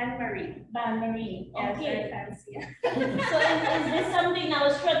called? Bain-marie. Bain-marie. Yeah, Okay. very fancy. So is this something that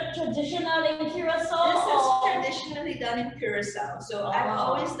was traditional in Curacao? This is traditionally done in Curacao. So I've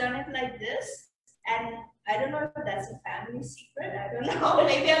always done it like this. And I don't know if that's a family secret. I don't know.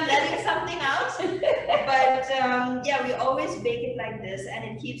 Maybe I'm letting something out. But yeah, we always bake it like this, and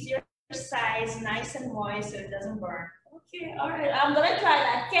it keeps your sides nice and moist so it doesn't burn. Okay, all right. I'm gonna try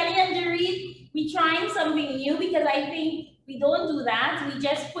that. Kelly and Dorit, we be trying something new because I think we don't do that. We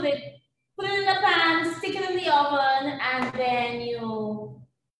just put it in the pan, stick it in the oven, and then you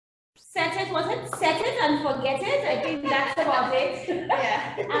set it. Was it set it and forget it? I think that's about it.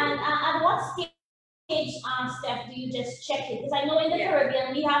 Yeah. And at what stage, Steph, do you just check it? Because I know in the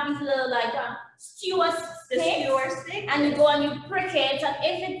Caribbean we have these little like skewer stick, and you go and you prick it, and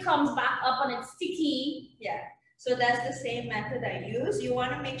if it comes back up and it's sticky. Yeah. So that's the same method I use. You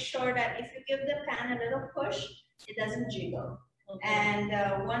want to make sure that if you give the pan a little push, it doesn't jiggle. Okay.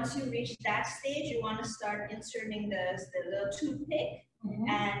 And once you reach that stage, you want to start inserting the little toothpick,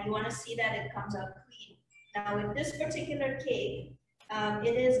 and you want to see that it comes out clean. Now with this particular cake,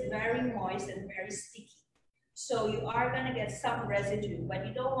 it is very moist and very sticky. So you are going to get some residue, but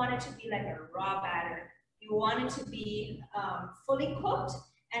you don't want it to be like a raw batter. You want it to be fully cooked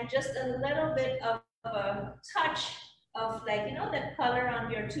and just a little bit of a touch of, like, you know, that color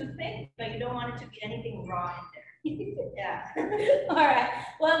on your toothpick, but you don't want it to be anything raw in there. Yeah. All right.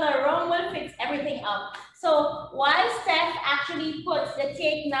 Well, the rum will fix everything up. So while Steph actually puts the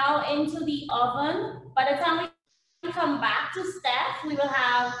cake now into the oven, by the time we come back to Steph, we will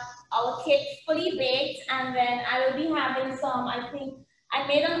have our cake fully baked, and then I will be having some, I think I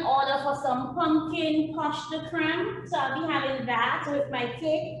made an order for some pumpkin poche de creme, so I'll be having that with my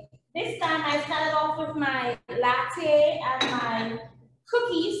cake. This time I started off with my latte and my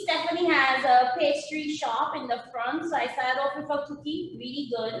cookies. Stephanie has a pastry shop in the front, so I started off with a cookie, really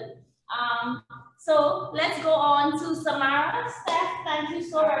good. So let's go on to Samara. Steph, thank you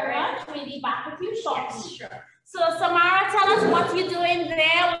so very much. We'll be back with you shortly. Yes, sure. So Samara, tell us what you're doing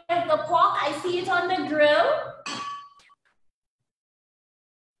there with the pork. I see it on the grill.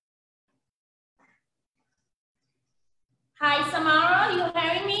 Hi, Samara, you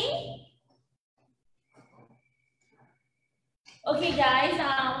hearing me? Okay, guys,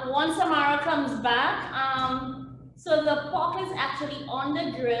 once Samara comes back, so the pork is actually on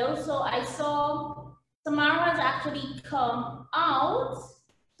the grill. So I saw Samara has actually come out.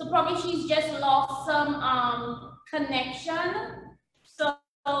 So probably she's just lost some connection. So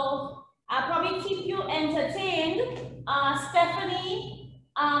I'll probably keep you entertained. Stephanie,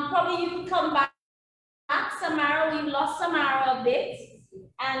 probably you can come back. Samara, we've lost Samara a bit.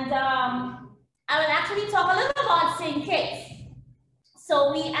 And I will actually talk a little about St. Kitts.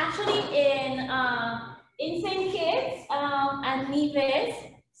 So we actually in St. Kitts and Nevis.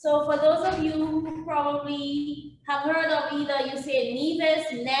 So for those of you who probably have heard of either you say Nevis,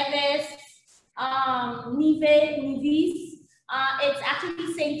 Nevis, Nevis. It's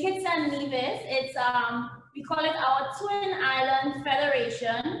actually St. Kitts and Nevis. It's we call it our Twin Island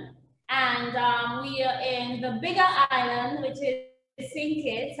Federation, and we are in the bigger island, which is St.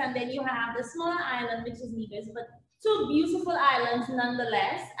 Kitts, and then you have the smaller island, which is Nevis, but two beautiful islands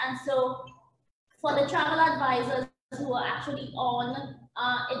nonetheless. And so for the travel advisors who are actually on,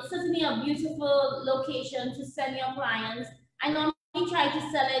 it's certainly a beautiful location to send your clients. I normally try to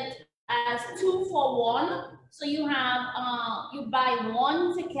sell it as 2 for 1. So you have, you buy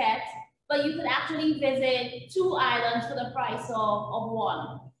 1 ticket, but you could actually visit 2 islands for the price of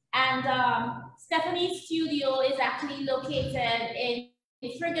 1. And Stephanie's studio is actually located in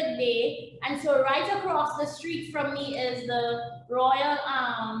Frigate Bay. And so right across the street from me is the Royal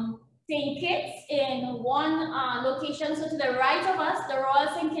St. Kitts in one location. So to the right of us, the Royal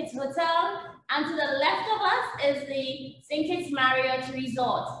St. Kitts Hotel, and to the left of us is the St. Kitts Marriott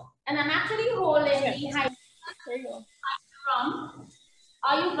Resort. And I'm actually holding the high rum.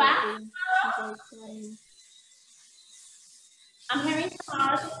 Are you back? I'm hearing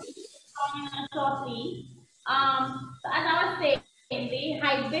Samara shortly. So as I was saying, the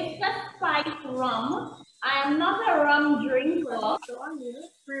hibiscus spice rum. I am not a rum drinker.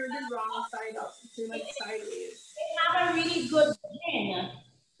 We're the wrong side up. You're like sideways. They have a really good gin.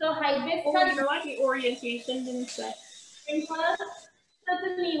 So hibiscus. Oh, you know what? The orientation didn't set.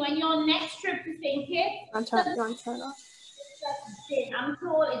 Certainly, when your next trip to St. Kitts, I'm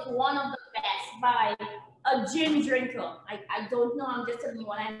told it's one of the best by a gin drinker. I don't know. I'm just telling you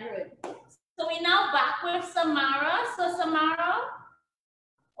what I heard. So we're now back with Samara. So Samara,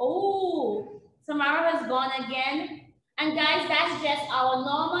 oh, Samara has gone again. And guys, that's just our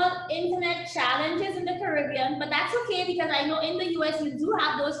normal internet challenges in the Caribbean, but that's okay because I know in the US you do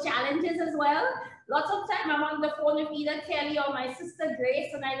have those challenges as well. Lots of time I'm on the phone with either Kelly or my sister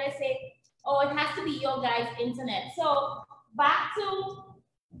Grace, and I just say, oh, it has to be your guys' internet. So back to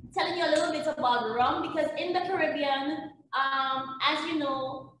telling you a little bit about rum, because in the Caribbean, as you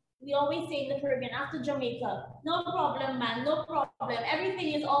know, we always say in the Caribbean, after Jamaica, no problem, man, no problem.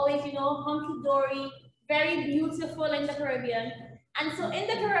 Everything is always, you know, hunky-dory, very beautiful in the Caribbean. And so in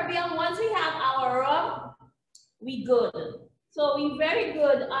the Caribbean, once we have our rum, we good. So we very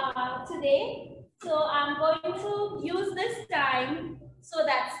good today. So I'm going to use this time so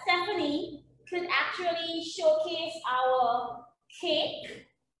that Stephanie could actually showcase our cake.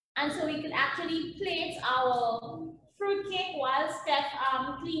 And so we could actually plate our fruit cake while Steph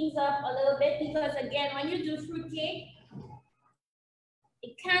cleans up a little bit, because again, when you do fruit cake,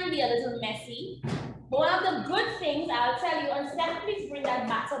 it can be a little messy. But one of the good things I'll tell you, and Steph, please bring that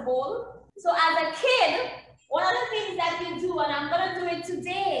batter bowl. So as a kid, one of the things that you do, and I'm gonna do it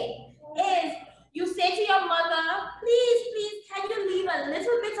today, is you say to your mother, please, can you leave a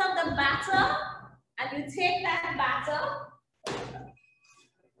little bit of the batter? And you take that batter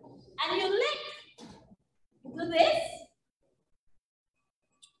and you lick. Do this.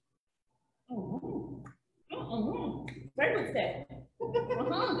 Very good, Steph.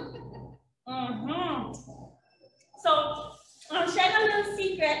 So I'm sharing a little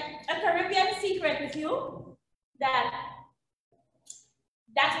secret, a Caribbean secret with you,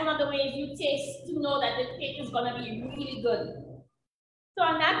 that's one of the ways you taste to know that the cake is gonna be really good. So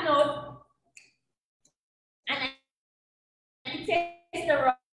on that note, and I taste the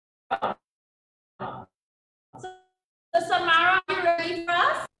rum. So Samara, are you ready for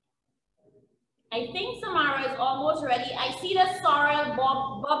us? I think Samara is almost ready. I see the sorrel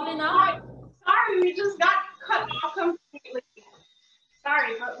bubbling up. Sorry, we just got cut off completely.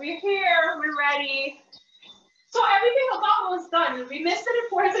 Sorry, but we're here, we're ready. So everything was almost done. We missed an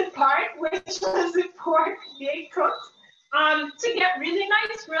important part, which was the pork being cooked. To get really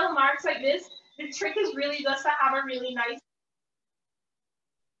nice grill marks like this, the trick is really just to have a really nice.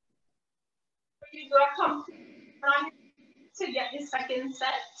 You do a complete run to get the second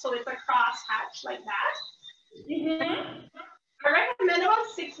set, so it's a cross hatch like that. I recommend about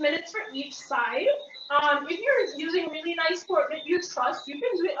 6 minutes for each side. If you're using really nice pork that you trust, you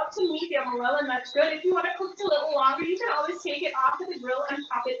can do it up to medium well, and that's good. If you want to cook it a little longer, you can always take it off of the grill and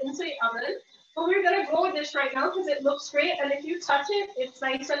pop it into the oven. But we're gonna go with this right now because it looks great, and if you touch it, it's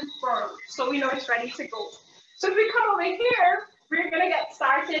nice and firm, so we know it's ready to go. So if we come over here, we're gonna get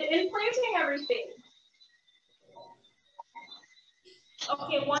started in plating everything.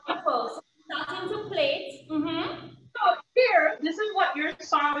 Okay, wonderful. So starting to plate. So here, this is what your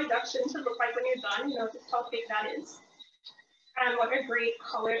sorrel reduction should look like when you're done. You know, just how big that is. And what a great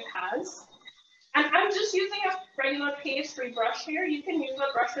color it has. And I'm just using a regular pastry brush here. You can use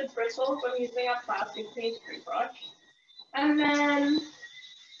a brush with bristles. I'm using a plastic pastry brush. And then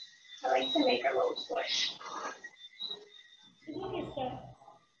I like to make a little swish.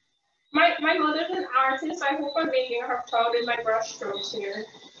 My mother's an artist. I hope I'm making her proud in my brush strokes here.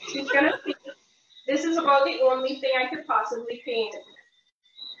 She's gonna think this is about the only thing I could possibly paint.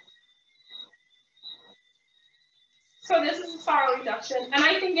 So this is a sorrel reduction, and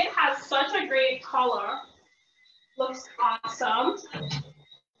I think it has such a great color. Looks awesome.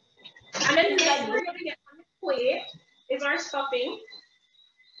 And then next we're gonna get on the plate is our stuffing.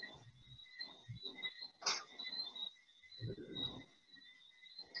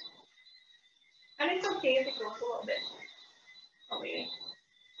 And it's okay if it goes a little bit away.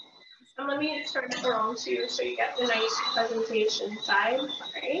 And let me turn it around to you so you get the nice presentation side. All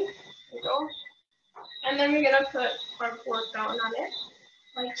right, here we go. And then we're gonna put our pork down on it,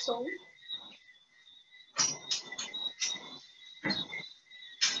 like so.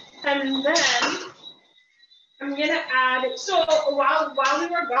 And then I'm gonna add, so while we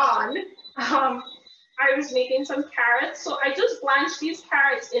were gone, I was making some carrots. So I just blanched these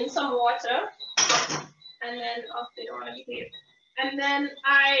carrots in some water. And then, oh, they don't want to be here. And then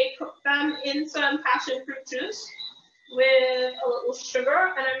I cooked them in some passion fruit juice with a little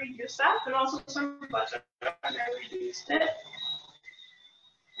sugar, and I reduced that, and also some butter, and I reduced it.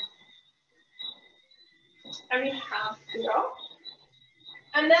 And we have to go.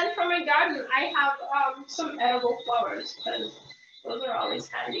 And then from my garden, I have some edible flowers, because those are always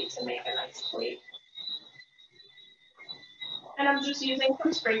handy to make a nice plate. And I'm just using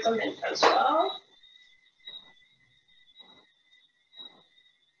some sprigs of mint as well.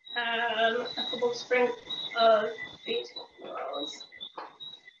 And a couple sprigs of basil flowers.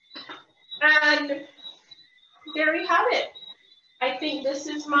 And there we have it. I think this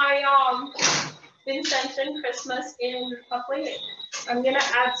is my Vincent Christmas in a plate. I'm gonna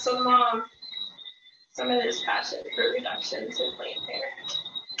add some of this passion fruit reduction to plate here.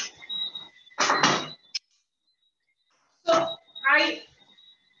 So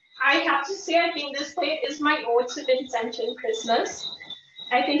I have to say, I think this plate is my ode to Vincent Christmas.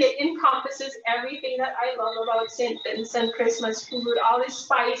 I think it encompasses everything that I love about St. Vincent Christmas food, all the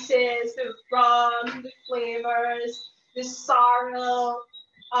spices, the rum, the flavors, with sorrel,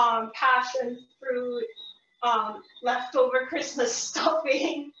 passion fruit, leftover Christmas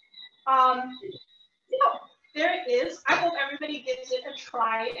stuffing. You know, there it is. I hope everybody gives it a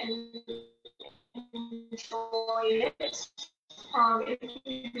try and enjoy it. If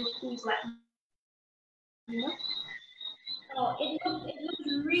you do, please let me know. Oh, it looks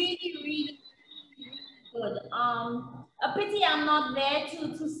really, really good. A pity I'm not there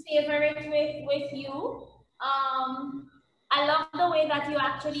to savor it with you. I love the way that you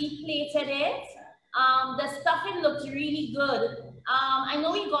actually plated it. The stuffing looked really good. I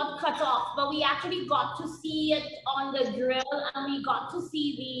know we got cut off, but we actually got to see it on the grill, and we got to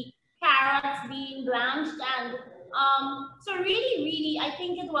see the carrots being blanched. And so really, really, I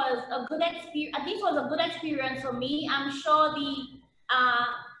think it was a good experience. At least it was a good experience for me. I'm sure the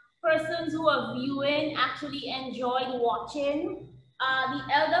persons who are viewing actually enjoyed watching. The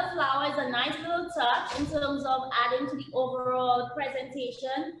elderflower is a nice little touch in terms of adding to the overall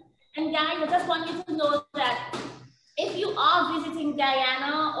presentation. And guys, I just want you to know that if you are visiting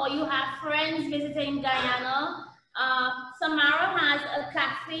Guyana or you have friends visiting Guyana, Samara has a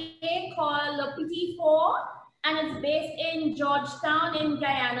cafe called Le Petit Fort, and it's based in Georgetown in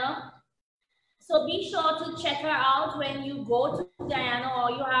Guyana. So be sure to check her out when you go to Guyana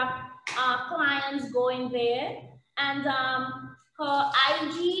or you have clients going there. And her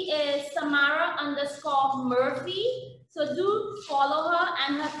IG is Samara_Murphy. So do follow her,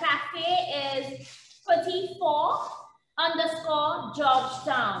 and her cafe is Petit Fort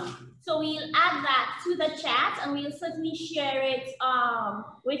 _Georgetown. So we'll add that to the chat, and we'll certainly share it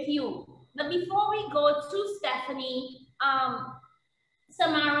with you. But before we go to Stephanie,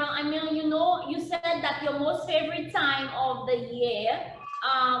 Samara, I mean, you said that your most favorite time of the year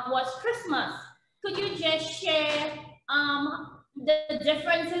was Christmas. Could you just share the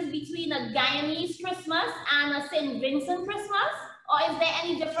differences between a Guyanese Christmas and a St. Vincent Christmas? Or is there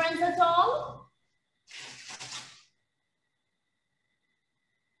any difference at all?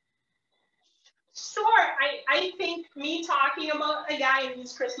 Sure. I think me talking about a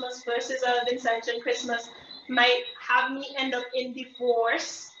Guyanese Christmas versus a Vincentian Christmas might have me end up in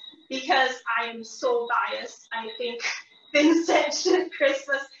divorce because I am so biased. I think Vincentian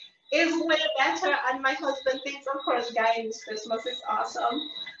Christmas is way better, and my husband thinks, of course, Guyanese Christmas is awesome.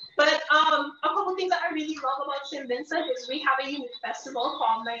 But a couple things that I really love about St. Vincent is we have a unique festival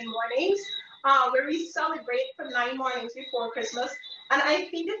called 9 Mornings, where we celebrate for 9 mornings before Christmas. And I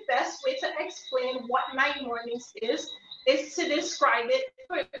think the best way to explain what 9 mornings is to describe it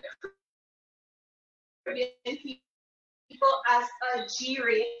for Caribbean people as a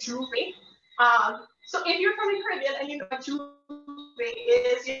G-rate, Juve. So if you're from the Caribbean and you know what Juve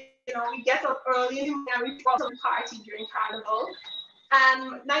is, we get up early in the morning and we go to the party during Carnival.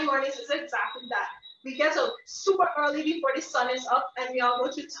 And 9 mornings is exactly that. We get up super early before the sun is up, and we all go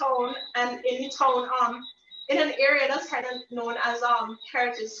to town. And in the town, in an area that's kind of known as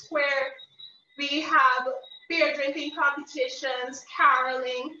Heritage Square, we have beer drinking competitions,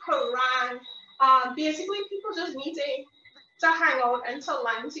 caroling, Quran. Basically, people just meeting to hang out and to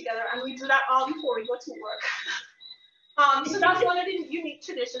learn together, and we do that all before we go to work. So that's one of the unique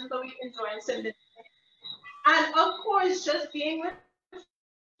traditions that we enjoy in St. Vincent. And of course, just being with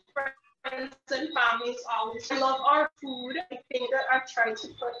friends and families always. I love our food. I think that I've tried to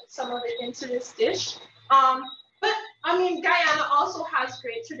put some of it into this dish. But I mean, Guyana also has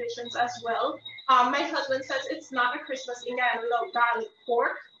great traditions as well. My husband says it's not a Christmas in Guyana without garlic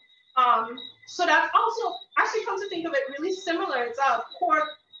pork. So that also, actually, come to think of it, really similar. It's a pork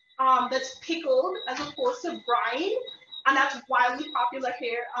that's pickled as opposed to brine, and that's wildly popular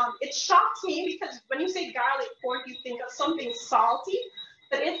here. It shocks me because when you say garlic pork, you think of something salty,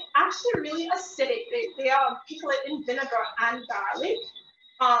 but it's actually really acidic. They pickle it in vinegar and garlic.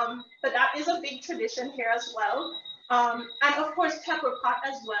 But that is a big tradition here as well. And of course, pepper pot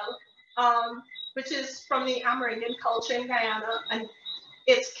as well, which is from the Amerindian culture in Guyana. And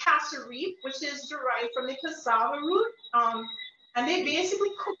it's casserole, which is derived from the cassava root. And they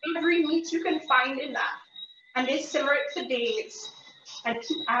basically cook every meat you can find in that. And they simmer it for days and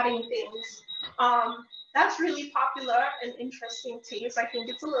keep adding things. That's really popular and interesting taste. I think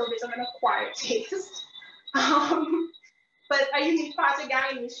it's a little bit of an acquired taste. But a unique part of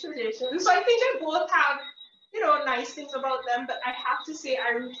Guyanese tradition. So I think they both have, nice things about them, but I have to say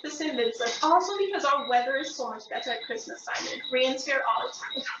I root for St. Vincent also because our weather is so much better at Christmas time. It rains here all the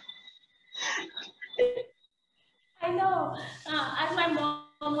time. I know. As my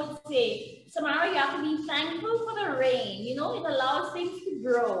mom would say, Samara, you have to be thankful for the rain. It allows things to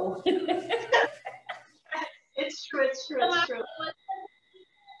grow. It's true, it's true, it's true. It was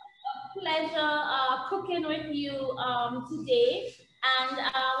a pleasure cooking with you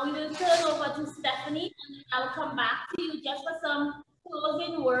I'll come back to you just for some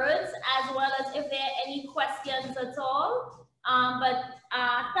closing words, as well as if there are any questions at all.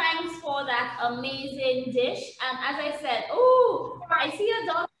 Thanks for that amazing dish. And as I said, oh, I see a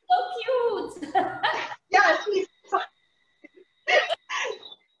dog, so cute. Yes,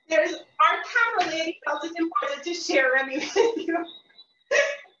 there's our camera lady felt it important to share Remy with you.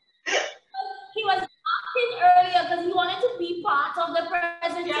 He was asking earlier because he wanted to be part of the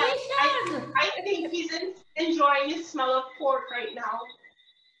presentation. Yes, I think he's enjoying his smell of pork right now.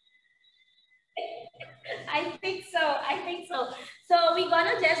 I think so. So we're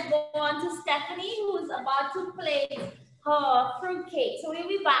gonna just go on to Stephanie, who's about to place her fruit cake. So we'll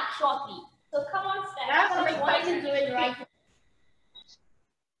be back shortly. So come on, Stephanie. What are you doing right now?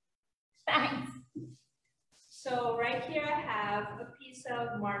 Thanks. So right here I have a piece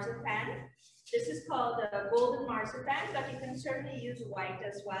of marzipan. This is called a golden marzipan, but you can certainly use white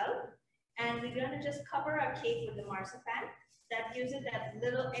as well. And we're gonna just cover our cake with the marzipan. That gives it that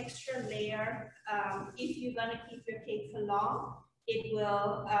little extra layer. If you're gonna keep your cake for long, it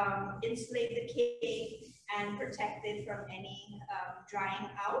will insulate the cake and protect it from any drying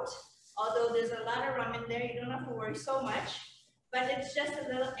out. Although there's a lot of rum in there, you don't have to worry so much, but it's just a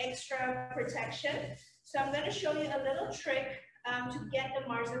little extra protection. So I'm gonna show you a little trick to get the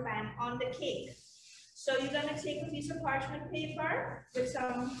marzipan on the cake. So you're gonna take a piece of parchment paper with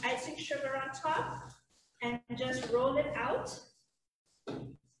some icing sugar on top and just roll it out.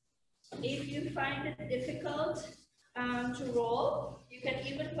 If you find it difficult to roll, you can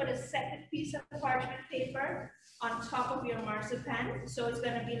even put a second piece of parchment paper on top of your marzipan. So it's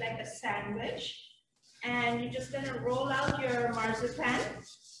gonna be like a sandwich. And you're just gonna roll out your marzipan.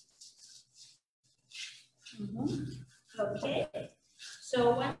 Okay,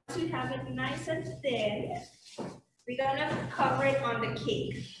 so once you have it nice and thin, we're gonna cover it on the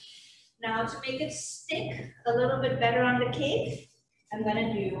cake. Now to make it stick a little bit better on the cake, I'm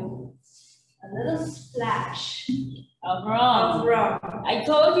gonna do a little splash of rum. I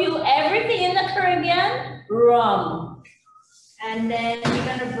told you everything in the Caribbean, rum. And then we're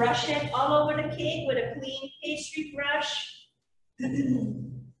gonna brush it all over the cake with a clean pastry brush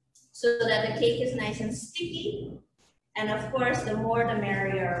so that the cake is nice and sticky. And of course, the more the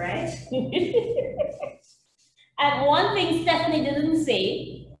merrier, right? And one thing Stephanie didn't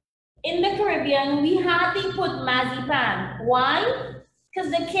say, in the Caribbean, we hardly put marzipan. Why?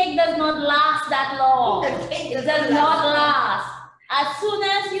 Because the cake does not last that long. It does not last. As soon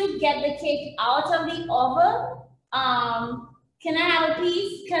as you get the cake out of the oven, can I have a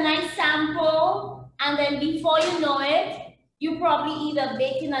piece? Can I sample? And then before you know it, you probably either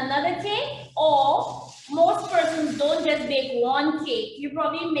baking another cake, or most persons don't just bake one cake. You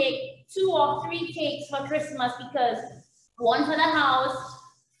probably make 2 or 3 cakes for Christmas, because one for the house,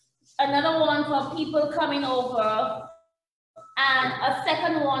 another one for people coming over, and a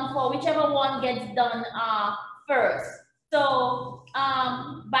second one for whichever one gets done first. So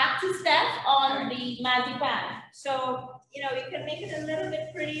back to Steph on the marzipan. So, you know, you can make it a little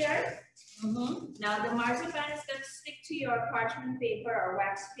bit prettier. Now the marzipan is going to stick to your parchment paper or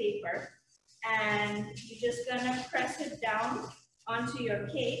wax paper, and you're just going to press it down onto your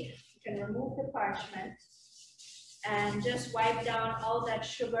cake. You can remove the parchment and just wipe down all that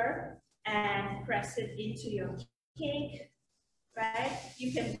sugar and press it into your cake, right?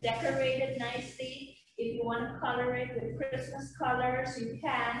 You can decorate it nicely. If you want to color it with Christmas colors, you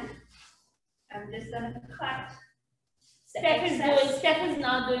can. I'm just going to cut. Steph is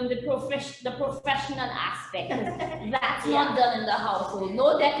now doing the professional aspect. That's not done in the household.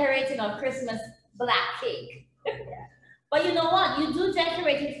 No decorating of Christmas black cake. But you know what? You do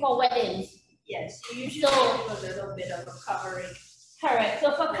decorate it for weddings. Yes, you usually do a little bit of a covering. Correct.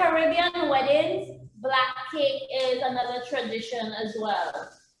 So for Caribbean weddings, black cake is another tradition as well.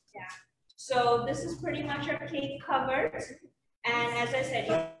 Yeah. So this is pretty much our cake covered. And as I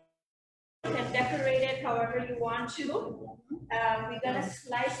said, you can decorate it however you want to. We're gonna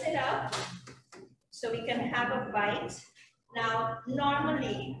slice it up so we can have a bite. Now,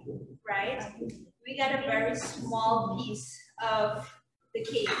 normally, right, we get a very small piece of the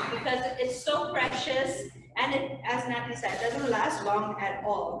cake because it's so precious, and it, as Natalie said, doesn't last long at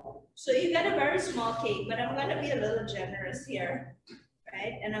all. So you get a very small cake, but I'm gonna be a little generous here,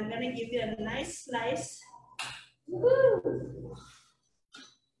 right? And I'm gonna give you a nice slice. Woo!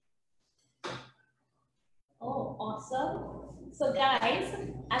 Oh, awesome. So guys,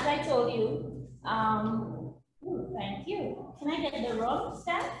 as I told you, thank you. Can I get the rum,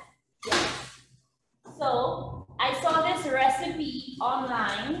 Steph? Yes. So I saw this recipe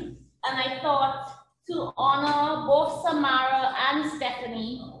online, and I thought to honor both Samara and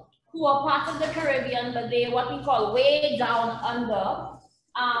Stephanie, who are part of the Caribbean, but they what we call way down under.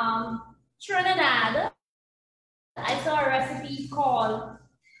 Trinidad, I saw a recipe called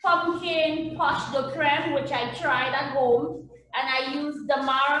pumpkin poche de creme, which I tried at home, and I used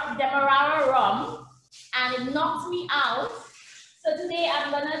Demerara rum, and it knocked me out. So today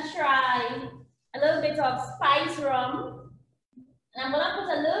I'm gonna try a little bit of spice rum, and I'm gonna put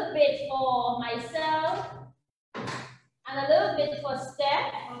a little bit for myself and a little bit for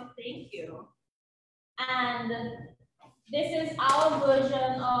Steph. Oh, thank you. And this is our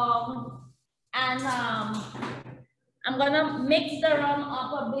version of, and I'm gonna mix the rum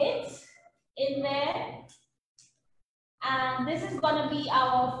up a bit in there. And this is gonna be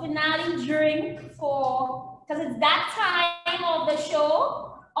our finale drink for, because it's that time of the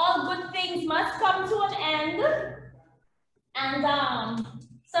show. All good things must come to an end. And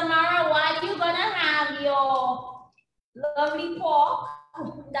Samara, while you're gonna have your lovely pork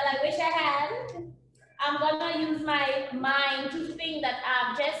that I wish I had, I'm gonna use my mind to think that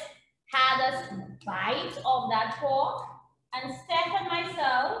I've just had a bite of that pork, and Steph and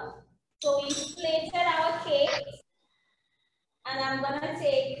myself, so we plated our cake, and I'm gonna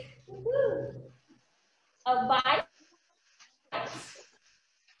take a bite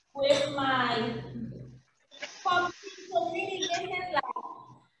with my pumpkin. So really this is like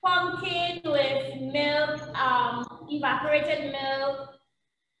pumpkin with milk, evaporated milk,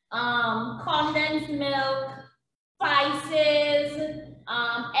 condensed milk, spices,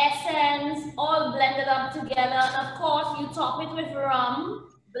 essence, all blended up together. And of course, you top it with rum,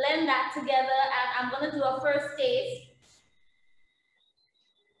 blend that together, and I'm gonna do a first taste.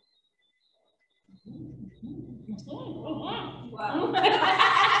 Wow.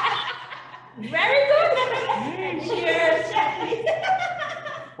 Very good. Cheers, Stephanie.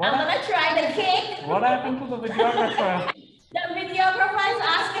 I'm gonna try the cake. What happened to the videographer? The videographer is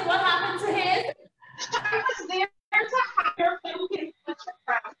asking what happened to his. I was there to hire pumpkin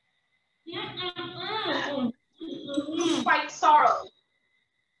quite sorrow.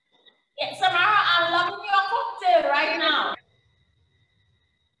 Yeah, Samara, I'm loving your cocktail right now.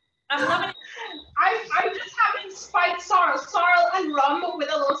 I'm loving it. I'm just having spiked sorrel and rum with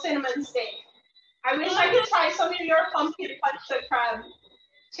a little cinnamon stick. I wish I could try some of your pumpkin punch the crab.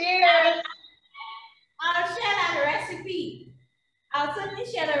 Cheers! I'll share that recipe. I'll certainly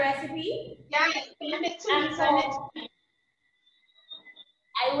share the recipe. Yeah, send it to me, send it to me.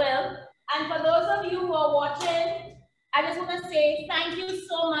 I will. And for those of you who are watching, I just want to say thank you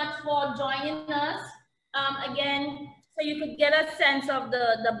so much for joining us. Again, so you could get a sense of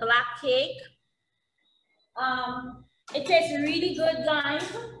the black cake. It tastes really good, guys.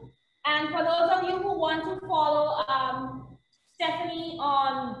 And for those of you who want to follow Stephanie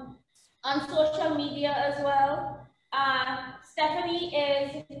on social media as well, Stephanie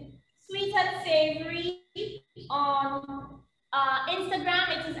is Sweet and Savory on Instagram.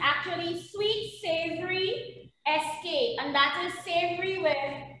 It is actually Sweet Savory SK, and that is savory with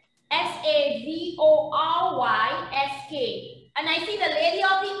SAVORY SK. And I see the lady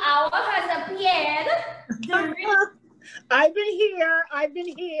of the hour has appeared. I've been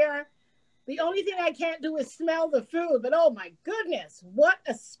here. The only thing I can't do is smell the food, but oh my goodness, what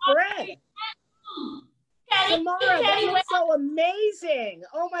a spread. Samara, that looks so amazing.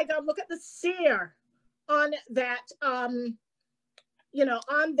 Oh my God, look at the sear on that, on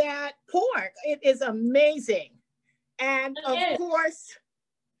that pork. It is amazing. And of course,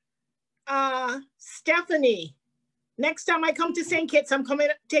 Stephanie, next time I come to St. Kitts, I'm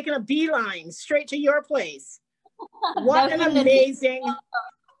taking a beeline straight to your place. What an amazing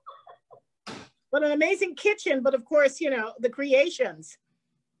kitchen. But of course, the creations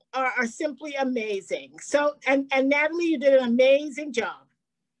are simply amazing. So, and Natalie, you did an amazing job.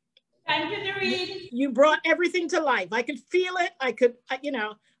 Thank you, Dreamy. You brought everything to life. I could feel it. I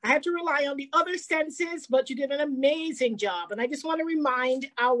had to rely on the other senses, but you did an amazing job. And I just want to remind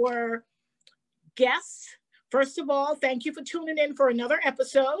our guests, first of all, thank you for tuning in for another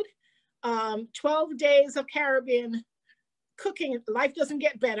episode. 12 days of Caribbean cooking. Life doesn't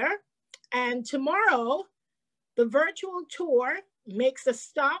get better. And tomorrow, the virtual tour makes a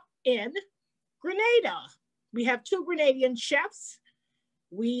stop in Grenada. We have 2 Grenadian chefs.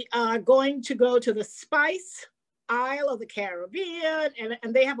 We are going to go to the Spice Isle of the Caribbean,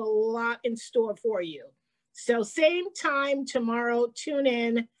 and they have a lot in store for you. So same time tomorrow, tune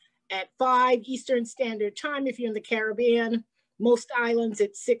in at 5 Eastern Standard Time if you're in the Caribbean. Most islands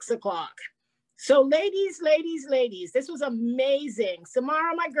at 6 o'clock. So ladies, this was amazing.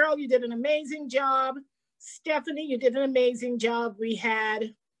 Samara, my girl, you did an amazing job. Stephanie, you did an amazing job. We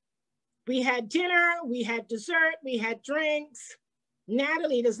had dinner, we had dessert, we had drinks.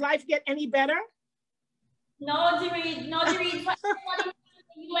 Natalie, does life get any better? No, Dreamy, no, Dreamy. For everybody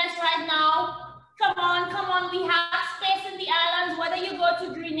in the US right now, come on. We have space in the islands. Whether you go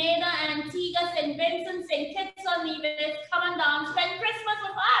to Grenada, Antigua, St Vincent, St Kitts or Nevis, come on down, spend Christmas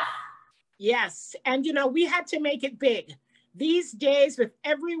with us. Yes, and you know, we had to make it big. These days, with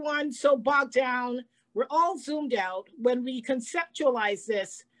everyone so bogged down, we're all zoomed out. When we conceptualized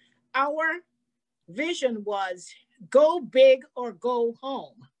this, our vision was go big or go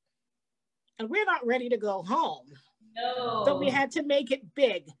home. And we're not ready to go home. No. So we had to make it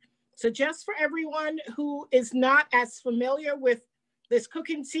big. So just for everyone who is not as familiar with this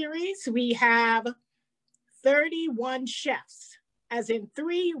cooking series, we have 31 chefs, as in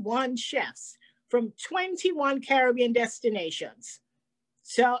 31 chefs from 21 Caribbean destinations.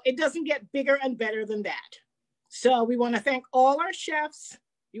 So it doesn't get bigger and better than that. So we want to thank all our chefs.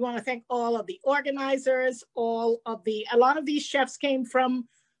 We want to thank all of the organizers, a lot of these chefs came from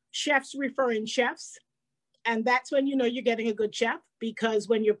chefs referring chefs. And that's when you know you're getting a good chef, because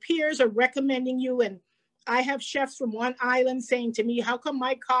when your peers are recommending you, and I have chefs from one island saying to me, how come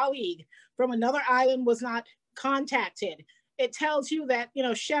my colleague from another island was not contacted? It tells you that, you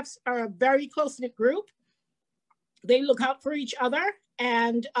know, chefs are a very close-knit group. They look out for each other,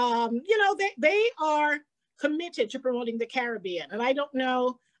 and, you know, they are committed to promoting the Caribbean. And I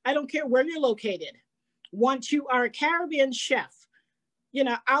don't care where you're located. Once you are a Caribbean chef, you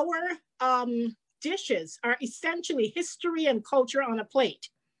know, our dishes are essentially history and culture on a plate.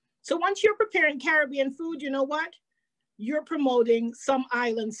 So once you're preparing Caribbean food, you know what? You're promoting some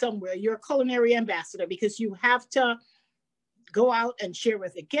island somewhere. You're a culinary ambassador, because you have to go out and share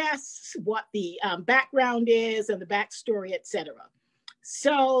with the guests what the background is and the backstory, etc.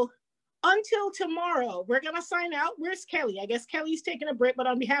 So until tomorrow, we're going to sign out. Where's Kelly? I guess Kelly's taking a break, but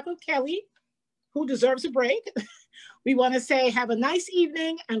on behalf of Kelly, who deserves a break, we want to say have a nice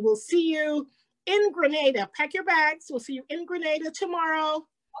evening, and we'll see you in Grenada. Pack your bags. We'll see you in Grenada tomorrow,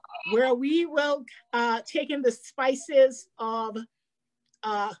 where we will take in the spices of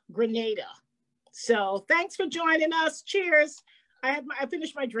Grenada. So thanks for joining us. Cheers. I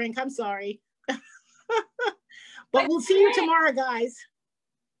finished my drink. I'm sorry. But we'll see you tomorrow, guys.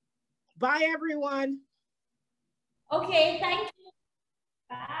 Bye, everyone. Okay, thank you.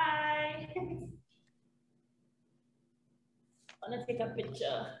 Bye. I'm gonna take a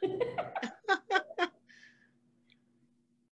picture.